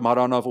somebody like the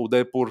Maharana of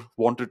Udaipur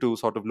wanted to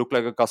sort of look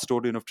like a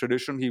custodian of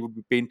tradition, he would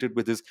be painted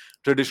with his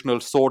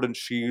traditional sword and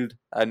shield,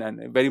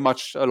 and very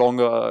much along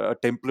a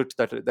template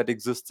that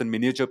exists in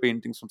miniature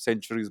paintings from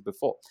centuries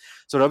before.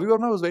 So Ravi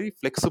Varma was very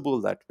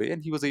flexible that way,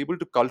 and he was able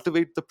to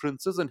cultivate the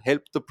princes and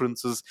help the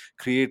princes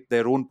create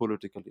their own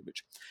political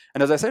image.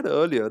 And as I said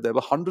earlier, there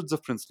were hundreds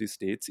of princely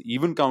states.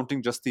 Even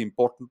counting just the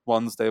important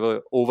ones, there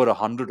were over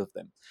 100 of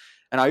them.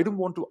 And I didn't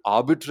want to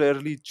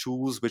arbitrarily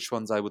choose which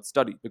ones I would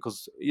study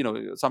because,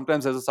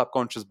 sometimes there's a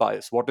subconscious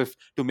bias. What if,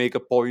 to make a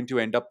point, you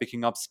end up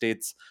picking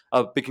states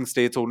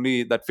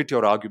only that fit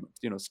your argument,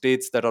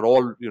 states that are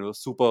all,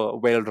 super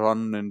well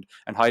run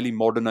and highly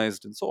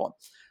modernized and so on.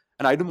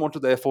 And I didn't want to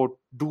therefore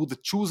do the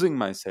choosing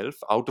myself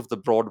out of the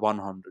broad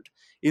 100.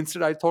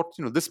 Instead, I thought,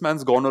 this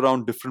man's gone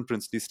around different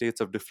princely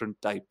states of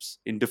different types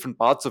in different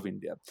parts of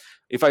India.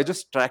 If I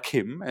just track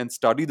him and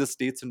study the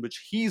states in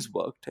which he's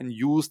worked and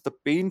use the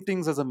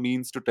paintings as a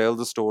means to tell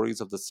the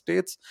stories of the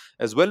states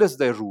as well as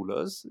their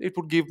rulers, it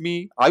would give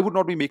me, I would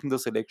not be making the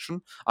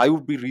selection. I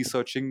would be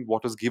researching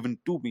what was given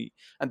to me.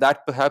 And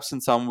that perhaps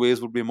in some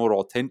ways would be a more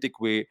authentic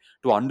way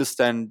to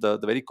understand the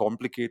very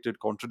complicated,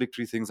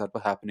 contradictory things that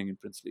were happening in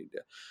princely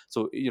India.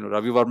 So,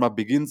 Ravi Varma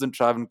begins in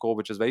Travancore,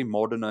 which is very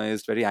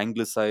modernized, very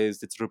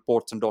anglicized. Its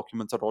reports and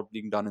documents are all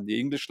being done in the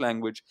English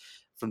language.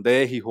 From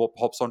there, he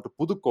hops on to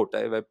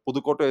Pudukkottai, where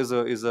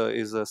Pudukkottai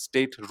is a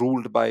state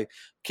ruled by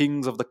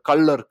kings of the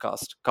Kallar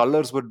caste.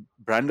 Kallars were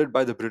branded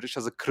by the British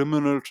as a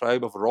criminal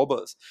tribe of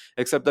robbers,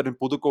 except that in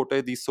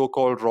Pudukkottai, these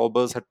so-called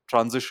robbers had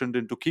transitioned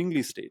into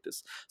kingly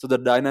status. So the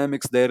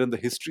dynamics there and the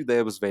history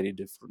there was very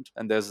different,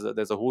 and there's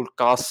a whole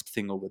caste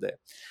thing over there.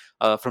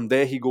 From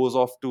there, he goes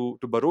off to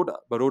Baroda.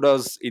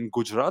 Baroda's in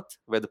Gujarat,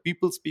 where the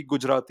people speak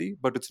Gujarati,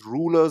 but its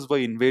rulers were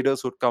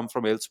invaders who had come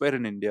from elsewhere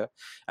in India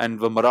and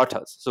were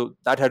Marathas. So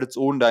that had its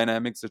own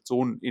dynamics, its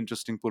own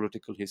interesting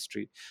political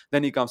history.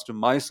 Then he comes to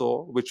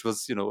Mysore, which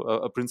was,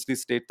 a princely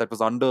state that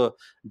was under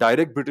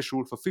direct British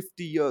rule for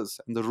 50 years,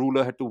 and the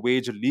ruler had to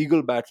wage a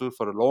legal battle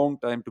for a long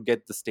time to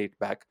get the state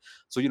back.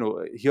 So,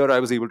 here I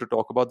was able to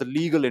talk about the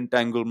legal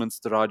entanglements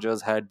the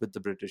Rajas had with the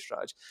British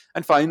Raj.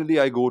 And finally,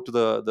 I go to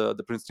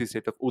the princely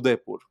state of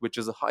Udaipur, which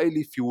is a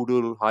highly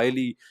feudal,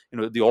 highly,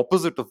 the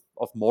opposite of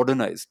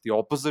modernized, the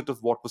opposite of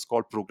what was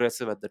called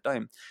progressive at the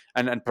time,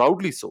 and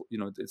proudly so.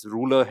 Its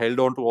ruler held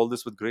on to all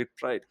this with great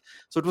pride.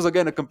 So it was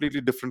again a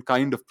completely different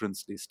kind of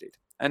princely state.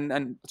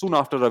 And soon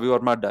after, Ravi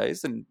Varma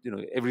dies, and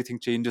everything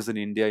changes in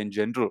India in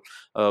general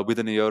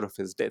within a year of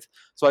his death.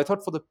 So I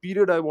thought, for the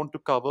period I want to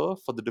cover,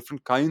 for the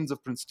different kinds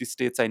of princely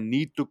states I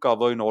need to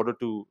cover in order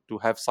to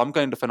have some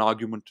kind of an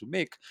argument to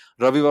make,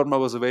 Ravi Varma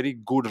was a very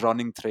good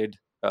running thread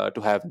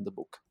to have in the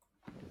book.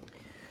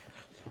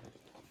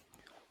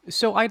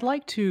 So I'd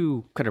like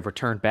to kind of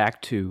return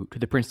back to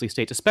the princely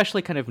states,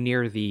 especially kind of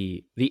near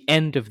the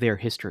end of their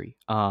history,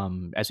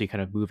 as we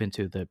kind of move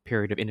into the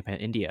period of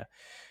independent India.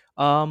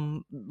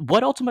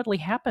 What ultimately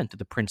happened to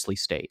the princely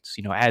states?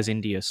 As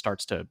India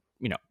starts to,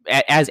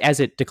 as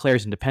it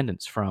declares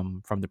independence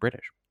from the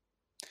British.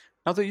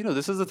 Now,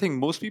 this is the thing.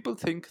 Most people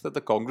think that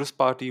the Congress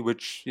Party,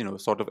 which,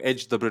 sort of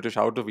edged the British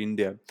out of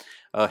India,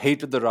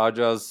 hated the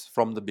Rajas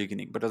from the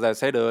beginning. But as I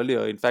said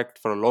earlier, in fact,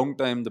 for a long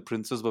time, the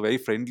princes were very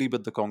friendly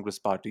with the Congress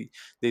Party.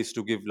 They used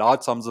to give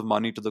large sums of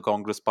money to the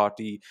Congress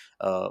Party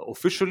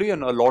officially,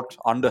 and a lot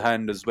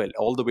underhand as well,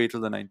 all the way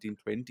till the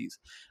 1920s.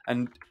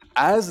 And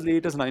as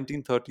late as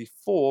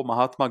 1934,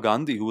 Mahatma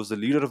Gandhi, who was the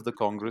leader of the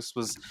Congress,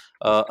 was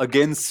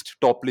against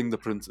toppling the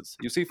princes.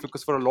 You see,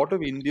 because for a lot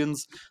of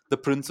Indians, the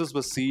princes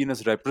were seen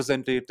as representatives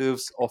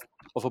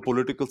of a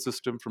political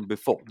system from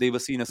before. They were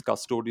seen as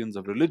custodians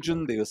of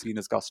religion, they were seen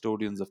as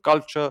custodians of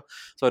culture.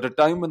 So at a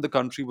time when the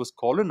country was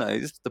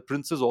colonized, the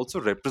princes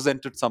also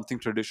represented something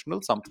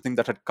traditional, something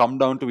that had come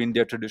down to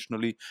India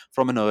traditionally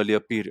from an earlier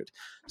period.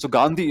 So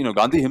Gandhi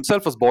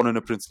himself was born in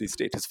a princely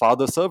state. His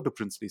father served a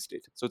princely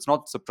state. So it's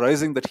not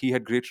surprising that he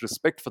had great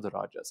respect for the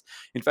Rajas.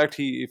 In fact,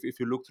 if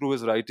you look through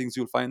his writings,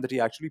 you'll find that he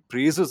actually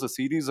praises a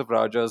series of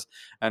Rajas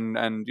and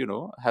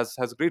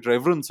has great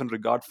reverence and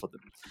regard for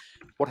them.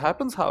 What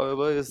happens,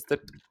 however, is that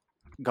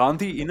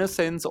Gandhi, in a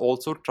sense,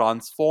 also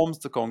transforms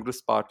the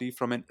Congress Party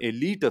from an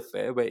elite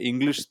affair where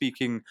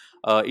English-speaking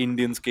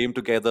Indians came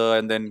together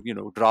and then,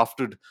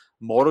 drafted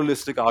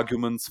moralistic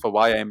arguments for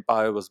why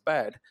empire was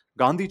bad.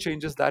 Gandhi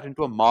changes that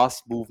into a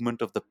mass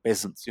movement of the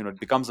peasants. It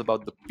becomes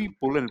about the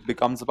people, and it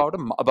becomes about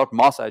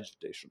mass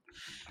agitation.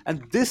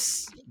 And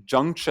this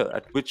juncture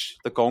at which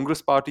the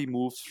Congress Party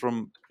moves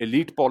from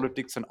elite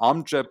politics and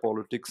armchair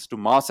politics to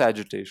mass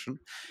agitation,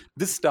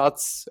 this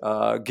starts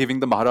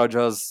giving the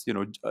Maharajas,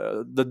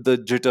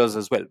 the jitters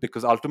as well,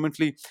 because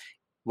ultimately,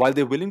 while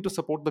they're willing to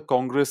support the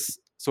Congress,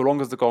 so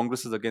long as the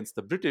Congress is against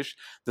the British,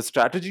 the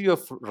strategy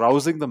of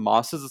rousing the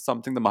masses is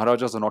something the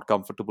Maharajas are not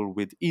comfortable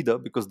with either,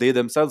 because they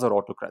themselves are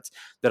autocrats.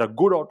 There are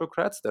good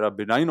autocrats, there are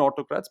benign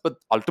autocrats, but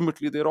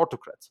ultimately they're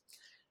autocrats.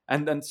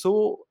 And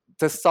so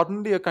there's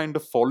suddenly a kind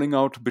of falling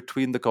out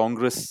between the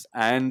Congress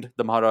and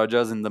the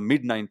Maharajas in the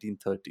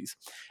mid-1930s.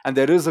 And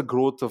there is a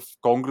growth of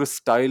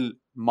Congress-style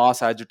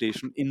mass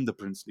agitation in the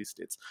princely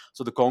states.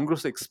 So the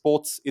Congress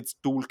exports its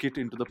toolkit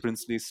into the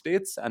princely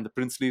states, and the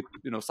princely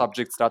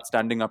subjects start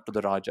standing up to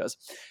the Rajas.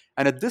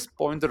 And at this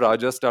point, the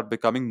Rajas start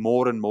becoming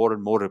more and more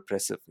and more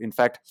repressive. In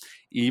fact,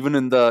 even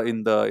in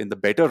the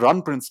better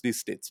run princely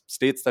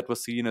states that were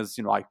seen as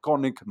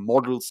iconic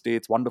model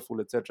states, wonderful,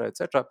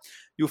 etc.,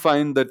 you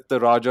find that the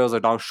Rajas are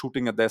now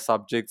shooting at their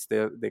subjects.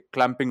 They're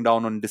clamping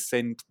down on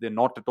dissent. They're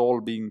not at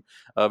all being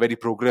very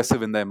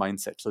progressive in their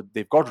mindset. So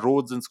they've got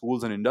roads and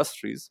schools and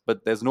industries, but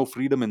there's no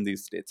freedom in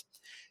these states.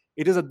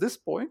 It is at this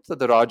point that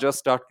the Rajas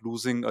start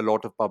losing a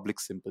lot of public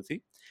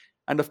sympathy.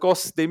 And of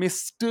course, they may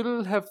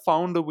still have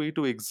found a way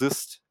to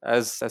exist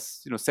as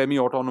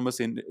semi-autonomous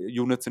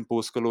units in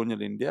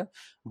post-colonial India,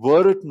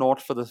 were it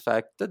not for the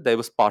fact that there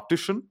was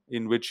partition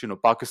in which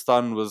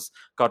Pakistan was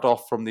cut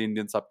off from the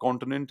Indian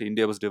subcontinent.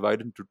 India was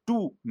divided into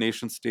two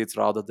nation states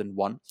rather than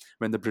one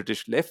when the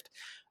British left.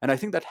 And I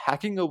think that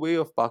hacking away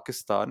of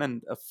Pakistan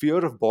and a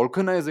fear of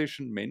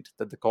balkanization meant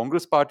that the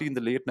Congress Party in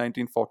the late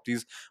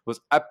 1940s was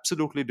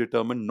absolutely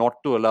determined not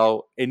to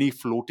allow any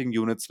floating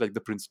units like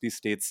the princely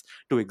states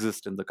to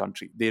exist in the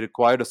country. They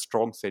required a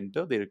strong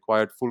center, they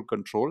required full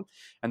control,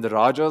 and the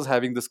Rajas,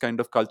 having this kind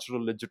of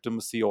cultural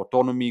legitimacy,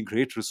 autonomy,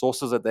 great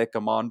resources at their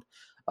command,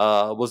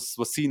 was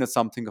seen as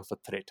something of a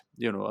threat.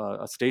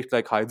 A state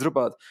like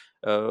Hyderabad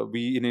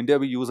We in India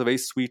we use a very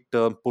sweet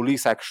term,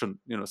 police action,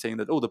 saying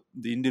that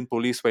the Indian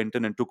police went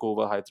in and took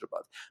over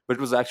Hyderabad, but it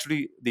was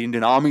actually the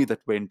Indian army that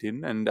went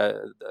in, and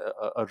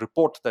a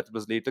report that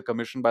was later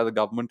commissioned by the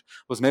government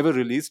was never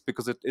released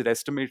because it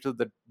estimated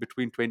that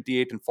between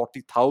 28 and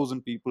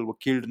 40,000 people were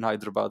killed in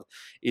Hyderabad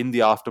in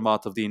the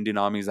aftermath of the Indian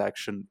army's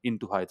action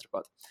into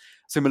Hyderabad.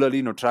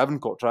 Similarly,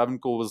 Travancore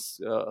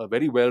was a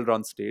very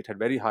well-run state, had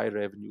very high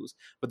revenues,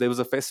 but there was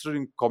a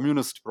festering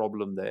communist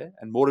problem there,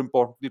 and more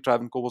importantly,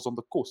 Travancore was on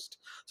the coast.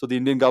 So the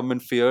Indian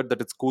government feared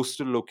that its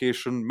coastal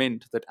location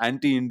meant that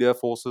anti-India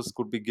forces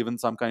could be given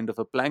some kind of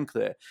a plank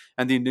there,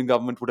 and the Indian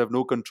government would have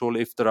no control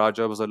if the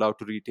Raja was allowed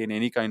to retain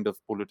any kind of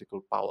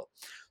political power.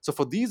 So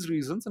for these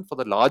reasons, and for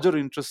the larger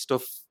interest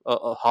of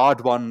a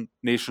hard-won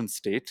nation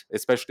state,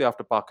 especially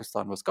after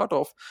Pakistan was cut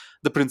off,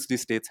 the princely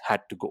states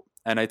had to go.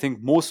 And I think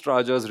most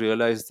Rajas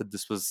realized that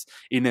this was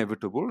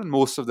inevitable, and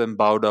most of them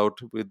bowed out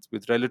with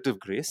relative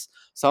grace.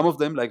 Some of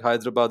them, like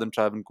Hyderabad and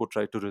Travancore,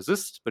 tried to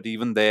resist, but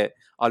even there,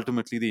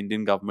 ultimately, the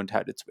Indian government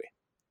had its way.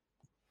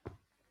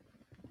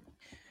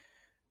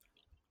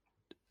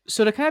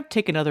 So to kind of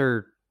take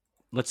another,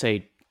 let's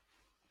say,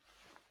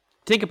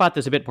 think about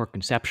this a bit more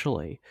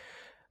conceptually.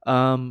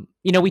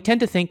 We tend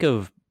to think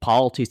of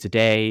polities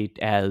today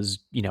as,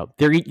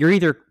 you're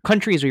either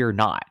countries or you're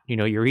not.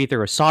 You're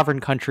either a sovereign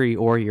country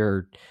or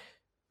you're,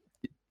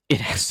 in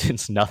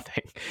essence,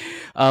 nothing.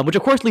 Which,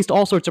 of course, leads to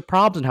all sorts of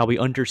problems in how we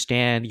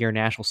understand your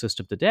national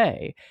system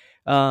today.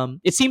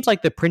 It seems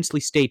like the princely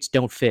states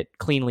don't fit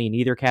cleanly in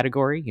either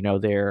category.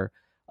 They're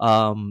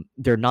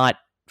not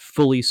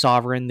fully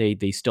sovereign.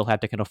 They still have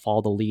to kind of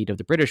follow the lead of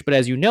the British. But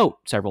as you note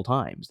several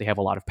times, they have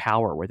a lot of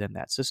power within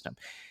that system.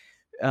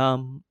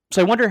 So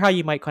I wonder how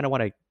you might kind of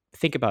want to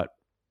think about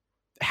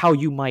how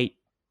would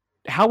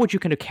you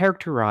kind of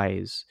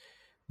characterize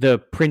the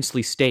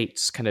princely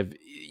states kind of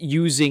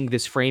using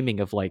this framing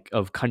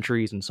of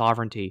countries and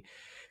sovereignty.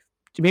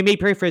 To maybe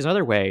paraphrase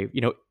another way,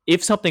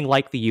 if something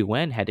like the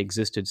UN had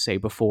existed, say,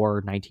 before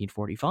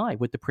 1945,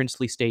 would the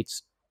princely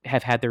states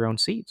have had their own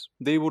seats?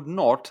 They would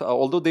not,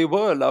 although they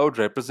were allowed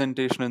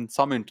representation in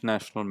some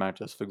international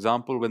matters. For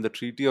example, when the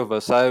Treaty of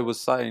Versailles was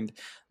signed,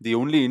 the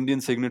only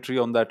Indian signatory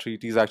on that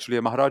treaty is actually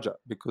a Maharaja,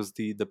 because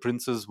the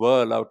princes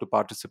were allowed to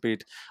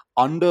participate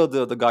under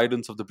the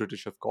guidance of the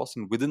British, of course,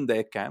 and within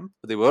their camp.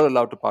 They were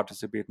allowed to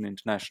participate in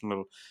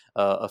international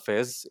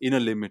affairs in a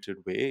limited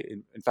way.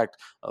 In fact,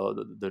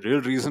 the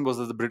real reason was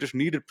that the British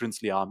needed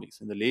princely armies.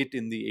 In the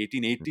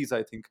 1880s,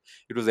 I think,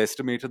 it was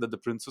estimated that the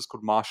princes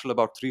could marshal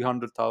about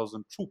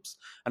 300,000 troops.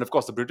 And of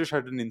course, the British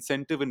had an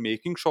incentive in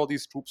making sure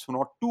these troops were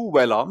not too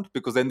well armed,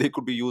 because then they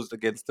could be used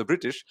against the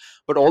British.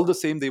 But all the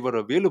same, they were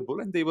available,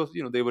 and they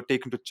were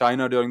taken to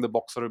China during the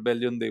Boxer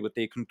Rebellion. They were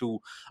taken to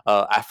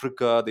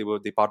Africa.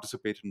 They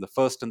participated in the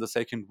First and the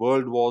Second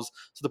World Wars.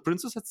 So the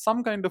princes had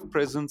some kind of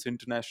presence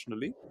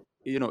internationally,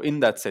 in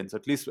that sense,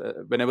 at least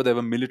whenever there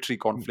were military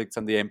conflicts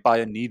and the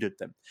empire needed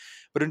them.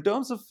 But in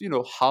terms of,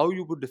 how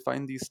you would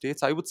define these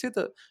states, I would say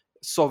that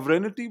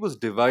sovereignty was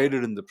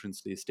divided in the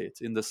princely states,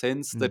 in the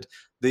sense that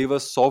they were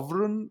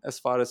sovereign as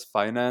far as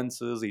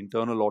finances,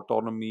 internal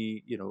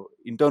autonomy,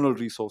 internal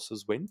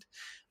resources went,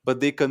 but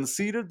they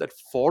conceded that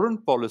foreign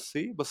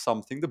policy was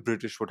something the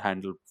British would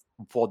handle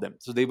for them.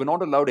 So they were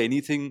not allowed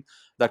anything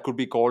that could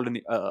be called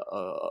an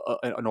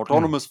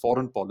autonomous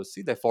foreign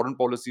policy. Their foreign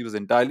policy was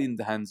entirely in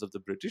the hands of the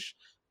British,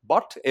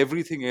 but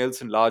everything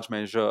else in large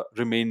measure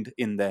remained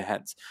in their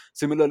hands.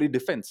 Similarly,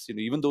 defense,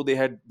 even though they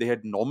had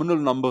nominal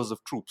numbers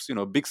of troops,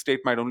 a big state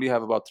might only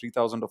have about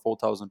 3,000 or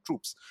 4,000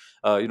 troops.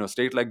 A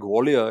state like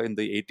Gwalior in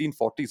the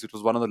 1840s, it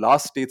was one of the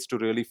last states to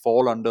really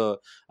fall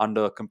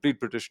under complete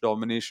British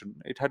domination.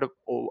 It had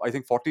I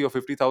think 40 or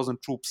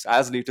 50,000 troops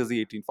as late as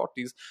the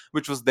 1840s,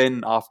 which was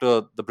then,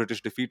 after the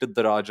British defeated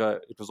the Raja,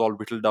 it was all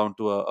whittled down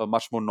to a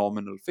much more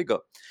nominal figure.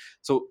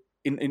 So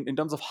in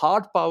terms of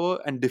hard power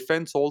and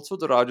defense also,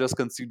 the Rajas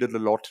conceded a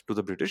lot to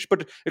the British,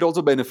 but it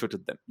also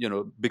benefited them.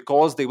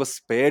 Because they were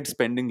spared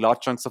spending large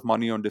chunks of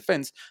money on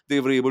defense,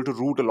 they were able to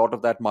route a lot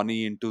of that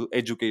money into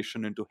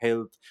education, into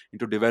health,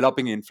 into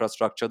developing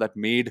infrastructure that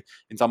made,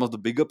 in some of the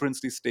bigger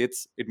princely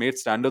states, it made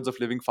standards of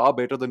living far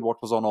better than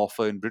what was on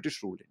offer in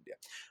British-ruled India.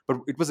 But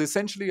it was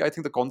essentially, I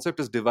think the concept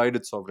is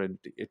divided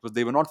sovereignty.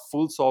 They were not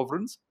full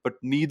sovereigns, but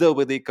neither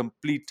were they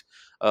complete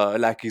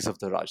lackeys of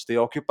the Raj. They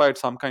occupied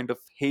some kind of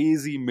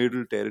hazy middle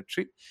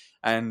territory,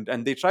 and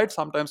they tried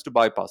sometimes to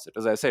bypass it.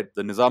 As I said,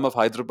 the Nizam of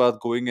Hyderabad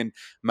going and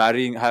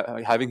marrying,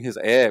 having his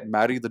heir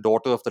marry the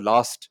daughter of the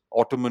last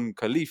Ottoman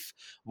Caliph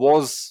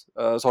was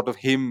sort of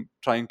him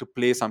trying to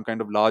play some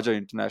kind of larger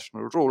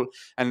international role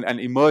and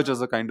emerge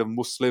as a kind of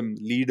Muslim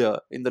leader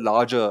in the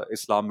larger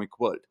Islamic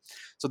world.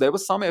 So there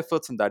was some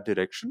efforts in that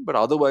direction, but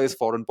otherwise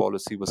foreign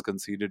policy was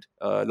conceded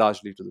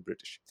largely to the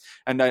British.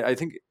 And I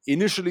think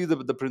initially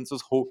the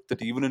princes hoped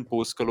that even in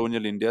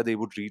post-colonial India, they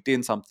would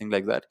retain something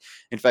like that.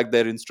 In fact,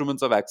 their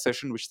instruments of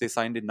accession, which they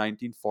signed in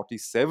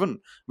 1947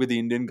 with the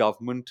Indian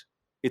government,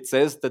 It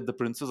says that the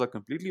princes are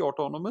completely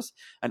autonomous,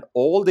 and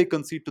all they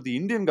concede to the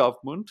Indian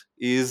government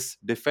is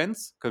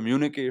defense,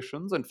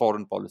 communications, and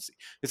foreign policy.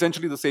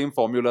 Essentially, the same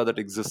formula that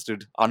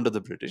existed under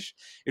the British.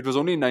 It was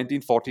only in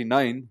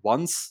 1949,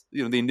 once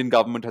the Indian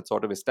government had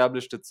sort of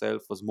established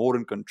itself, was more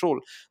in control,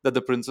 that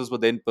the princes were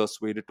then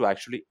persuaded to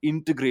actually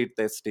integrate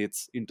their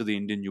states into the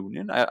Indian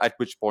Union, at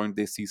which point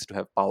they ceased to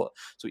have power.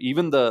 So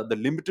even the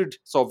limited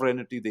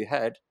sovereignty they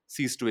had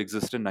ceased to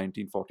exist in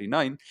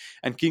 1949,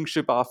 and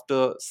kingship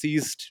after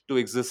ceased to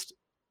exist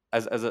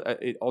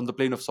on the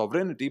plane of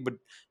sovereignty, but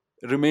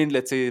remained,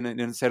 let's say, in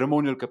a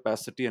ceremonial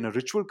capacity and a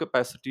ritual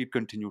capacity. It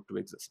continued to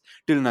exist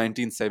till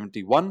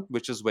 1971,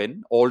 which is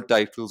when all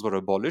titles were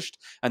abolished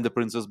and the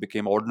princes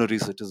became ordinary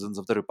citizens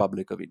of the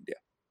Republic of India.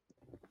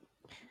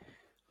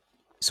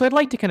 So I'd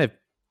like to kind of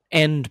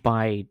end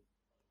by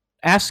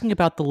asking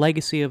about the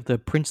legacy of the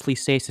princely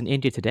states in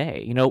India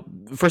today.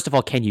 First of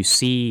all, can you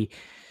see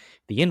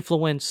the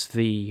influence,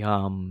 the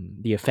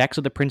effects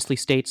of the princely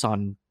states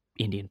on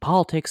Indian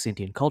politics,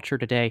 Indian culture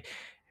today?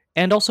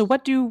 And also,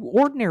 what do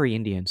ordinary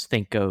Indians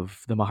think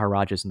of the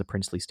Maharajas and the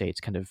princely states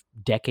kind of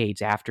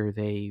decades after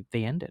they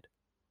ended?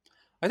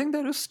 I think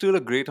there is still a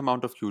great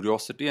amount of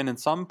curiosity, and in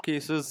some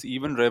cases,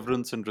 even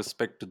reverence and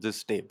respect to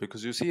this day.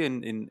 Because you see,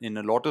 in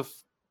a lot of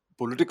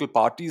political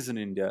parties in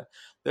India,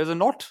 there's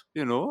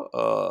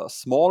a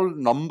small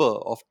number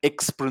of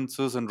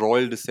ex-princes and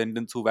royal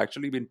descendants who've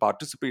actually been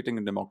participating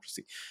in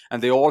democracy,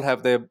 and they all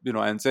have their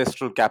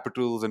ancestral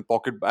capitals and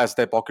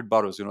their pocket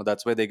boroughs.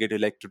 That's where they get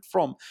elected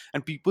from,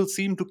 and people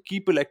seem to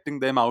keep electing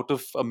them out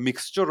of a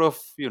mixture of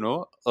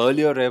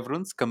earlier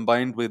reverence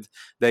combined with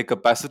their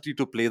capacity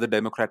to play the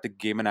democratic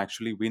game and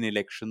actually win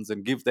elections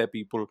and give their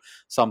people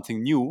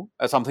something new,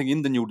 something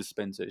in the new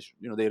dispensation.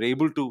 They're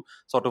able to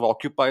sort of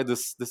occupy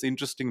this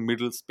interesting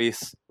middle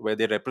space where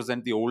they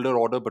represent the older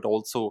order but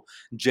also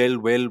gel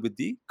well with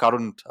the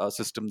current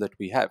system that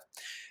we have.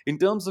 In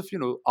terms of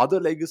other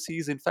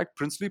legacies, in fact,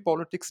 princely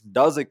politics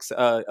does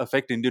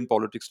affect Indian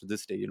politics to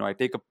this day. I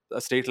take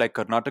a state like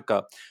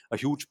Karnataka, a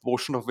huge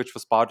portion of which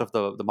was part of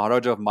the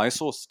Maharaja of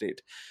Mysore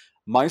state.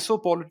 Mysore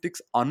politics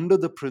under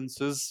the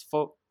princes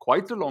for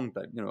quite a long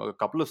time, a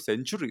couple of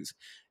centuries,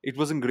 it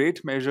was in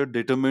great measure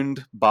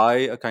determined by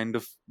a kind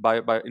of by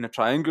in a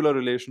triangular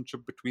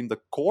relationship between the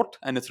court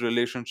and its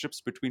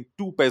relationships between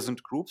two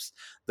peasant groups,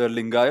 the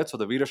Lingayats or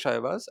the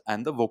Veerashaivas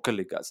and the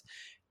Vokaligas.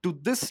 To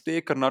this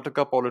day,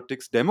 Karnataka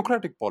politics,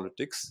 democratic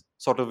politics,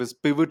 sort of is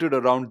pivoted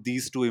around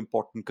these two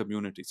important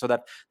communities. So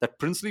that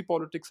princely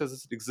politics as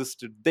it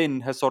existed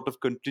then has sort of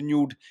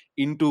continued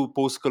into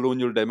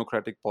post-colonial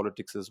democratic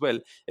politics as well,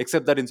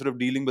 except that instead of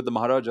dealing with the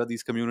Maharaja,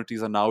 these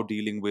communities are now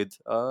dealing with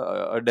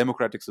a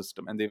democratic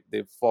system, and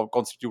they've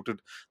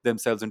constituted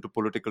themselves into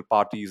political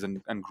parties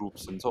and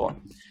groups and so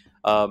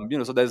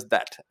on. So there's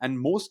that. And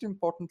most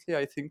importantly,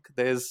 I think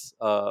there's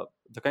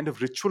the kind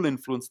of ritual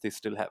influence they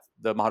still have.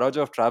 The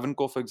Maharaja of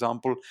Travancore, for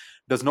example,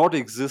 does not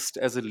exist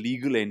as a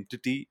legal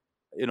entity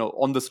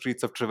on the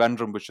streets of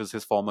Trivandrum, which is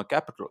his former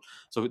capital.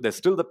 So there's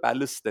still the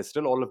palace, there's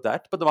still all of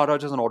that, but the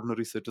Maharaja is an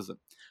ordinary citizen.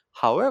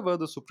 However,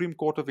 the Supreme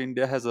Court of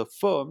India has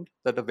affirmed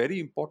that a very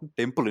important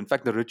temple, in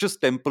fact, the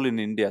richest temple in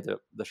India,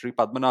 the Sri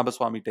Padmanabha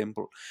Swami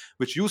temple,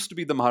 which used to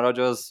be the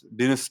Maharaja's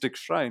dynastic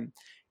shrine,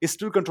 is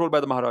still controlled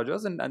by the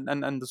Maharajas, and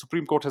the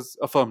Supreme Court has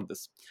affirmed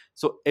this.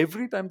 So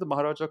every time the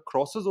Maharaja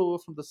crosses over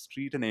from the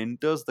street and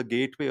enters the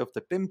gateway of the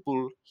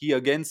temple, he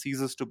again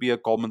ceases to be a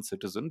common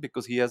citizen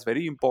because he has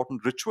very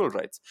important ritual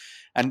rights.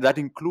 And that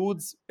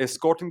includes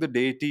escorting the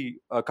deity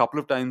a couple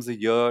of times a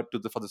year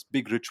for this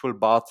big ritual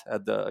bath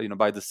at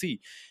by the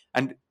sea.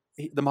 And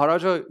the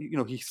Maharaja,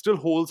 he still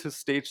holds his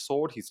state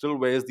sword, he still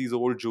wears these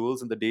old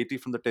jewels, and the deity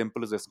from the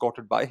temple is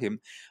escorted by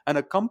him. And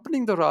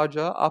accompanying the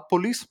Raja are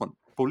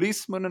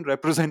policemen and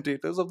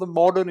representatives of the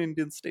modern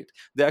Indian state.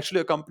 They actually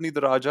accompany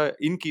the Raja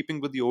in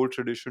keeping with the old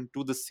tradition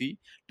to the sea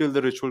till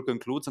the ritual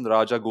concludes and the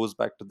Raja goes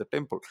back to the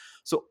temple.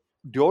 So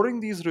during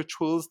these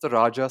rituals, the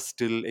Raja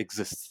still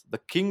exists. The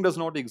king does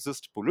not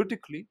exist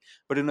politically,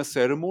 but in a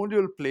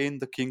ceremonial plane,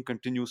 the king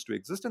continues to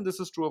exist. And this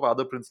is true of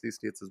other princely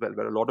states as well,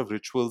 where a lot of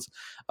rituals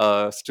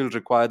still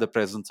require the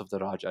presence of the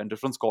Raja. And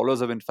different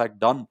scholars have, in fact,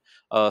 done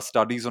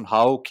studies on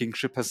how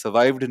kingship has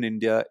survived in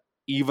India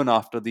even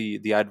after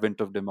the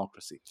advent of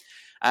democracy.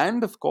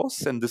 And of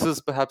course, and this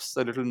is perhaps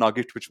a little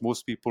nugget which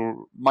most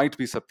people might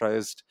be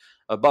surprised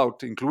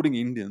about, including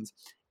Indians,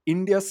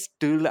 India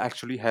still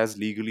actually has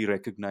legally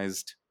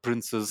recognized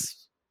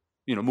princes,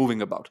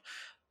 moving about.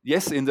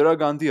 Yes, Indira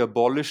Gandhi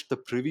abolished the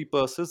privy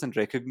purses in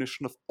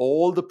recognition of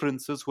all the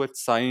princes who had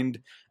signed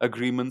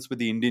agreements with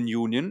the Indian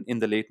Union in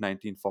the late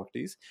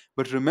 1940s.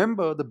 But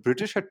remember, the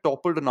British had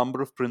toppled a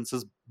number of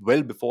princes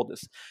well before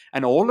this,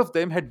 and all of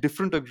them had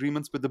different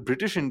agreements with the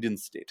British Indian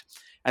state.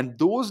 And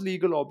those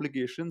legal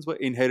obligations were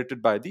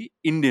inherited by the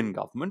Indian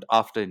government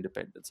after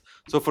independence.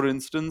 So, for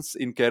instance,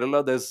 in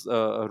Kerala, there's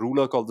a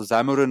ruler called the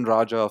Zamorin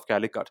Raja of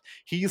Calicut.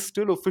 He is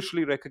still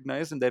officially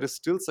recognized, and there is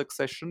still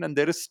succession, and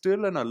there is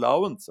still an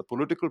allowance, a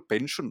political political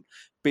pension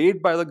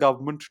paid by the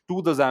government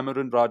to the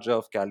Zamarin Raja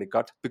of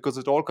Calicut, because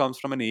it all comes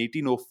from an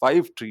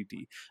 1805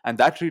 treaty, and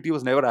that treaty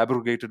was never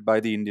abrogated by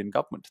the Indian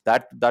government.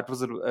 That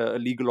was a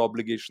legal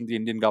obligation the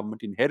Indian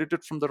government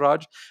inherited from the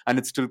Raj, and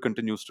it still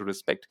continues to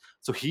respect.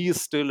 So he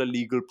is still a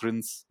legal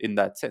prince in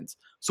that sense.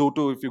 So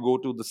too, if you go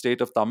to the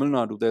state of Tamil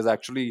Nadu, there's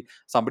actually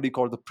somebody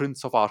called the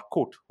Prince of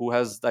Arcot, who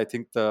has, I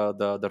think,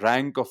 the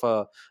rank of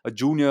a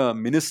junior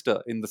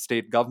minister in the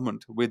state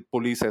government, with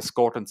police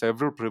escort and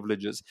several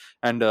privileges,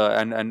 and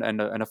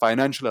a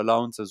financial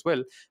allowance as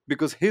well,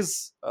 because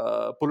his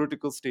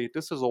political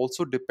status is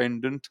also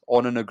dependent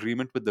on an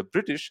agreement with the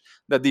British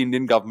that the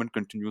Indian government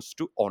continues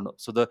to honor.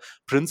 So the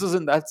princes,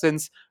 in that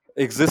sense,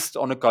 exist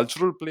on a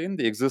cultural plane,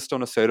 they exist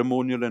on a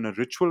ceremonial and a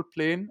ritual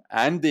plane,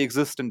 and they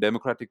exist in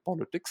democratic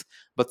politics,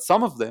 but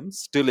some of them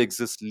still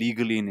exist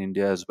legally in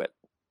India as well.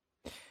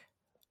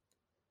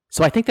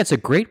 So I think that's a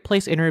great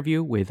place to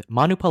interview with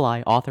Manu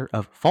Pillai, author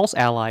of False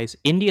Allies,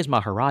 India's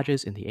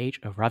Maharajas in the Age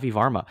of Ravi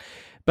Varma.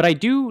 But I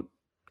do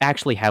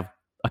actually have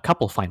a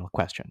couple final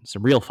questions,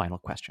 some real final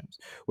questions,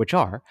 which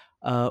are,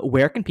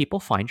 where can people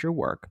find your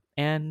work,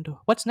 and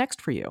what's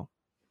next for you?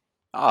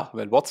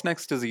 Well, what's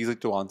next is easy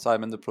to answer.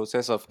 I'm in the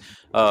process of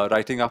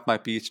writing up my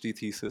PhD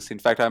thesis. In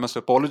fact, I must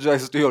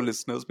apologize to your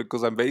listeners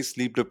because I'm very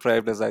sleep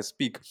deprived as I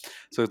speak.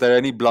 So if there are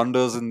any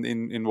blunders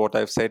in what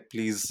I've said,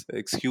 please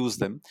excuse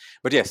them.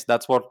 But yes,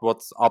 that's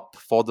what's up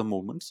for the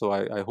moment. So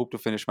I hope to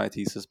finish my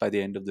thesis by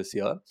the end of this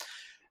year.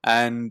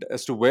 And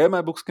as to where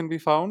my books can be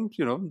found,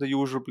 the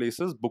usual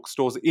places: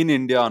 bookstores in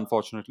India,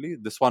 unfortunately.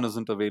 This one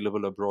isn't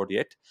available abroad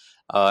yet.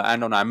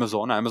 And on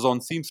Amazon.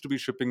 Amazon seems to be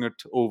shipping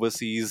it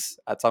overseas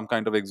at some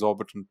kind of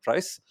exorbitant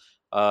price.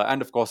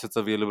 And of course, it's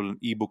available in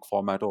ebook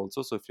format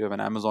also. So if you have an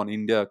Amazon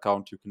India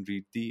account, you can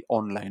read the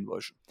online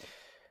version.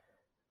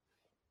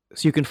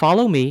 So you can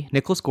follow me,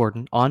 Nicholas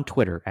Gordon, on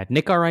Twitter at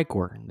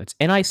NickRIGordon. That's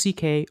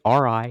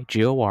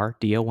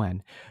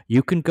NickRigordon.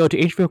 You can go to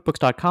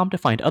ancientbooks.com to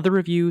find other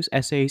reviews,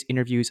 essays,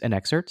 interviews, and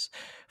excerpts.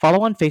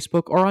 Follow on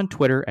Facebook or on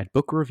Twitter at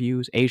Book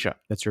Reviews Asia.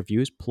 That's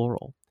reviews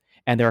plural.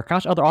 And there are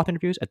countless other author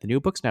interviews at the New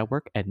Books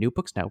Network at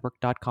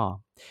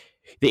newbooksnetwork.com.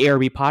 The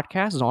ARB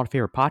podcast is on all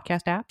favorite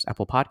podcast apps: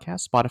 Apple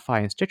Podcasts,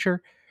 Spotify, and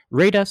Stitcher.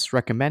 Rate us,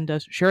 recommend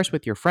us, share us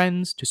with your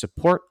friends to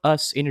support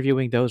us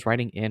interviewing those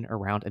writing in,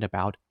 around, and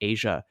about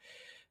Asia.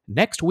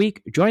 Next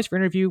week, join us for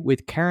an interview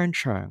with Karen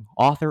Cheung,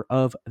 author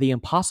of The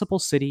Impossible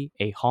City,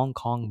 a Hong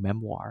Kong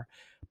memoir.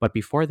 But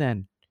before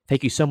then,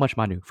 thank you so much,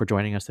 Manu, for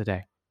joining us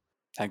today.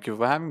 Thank you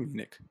for having me,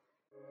 Nick.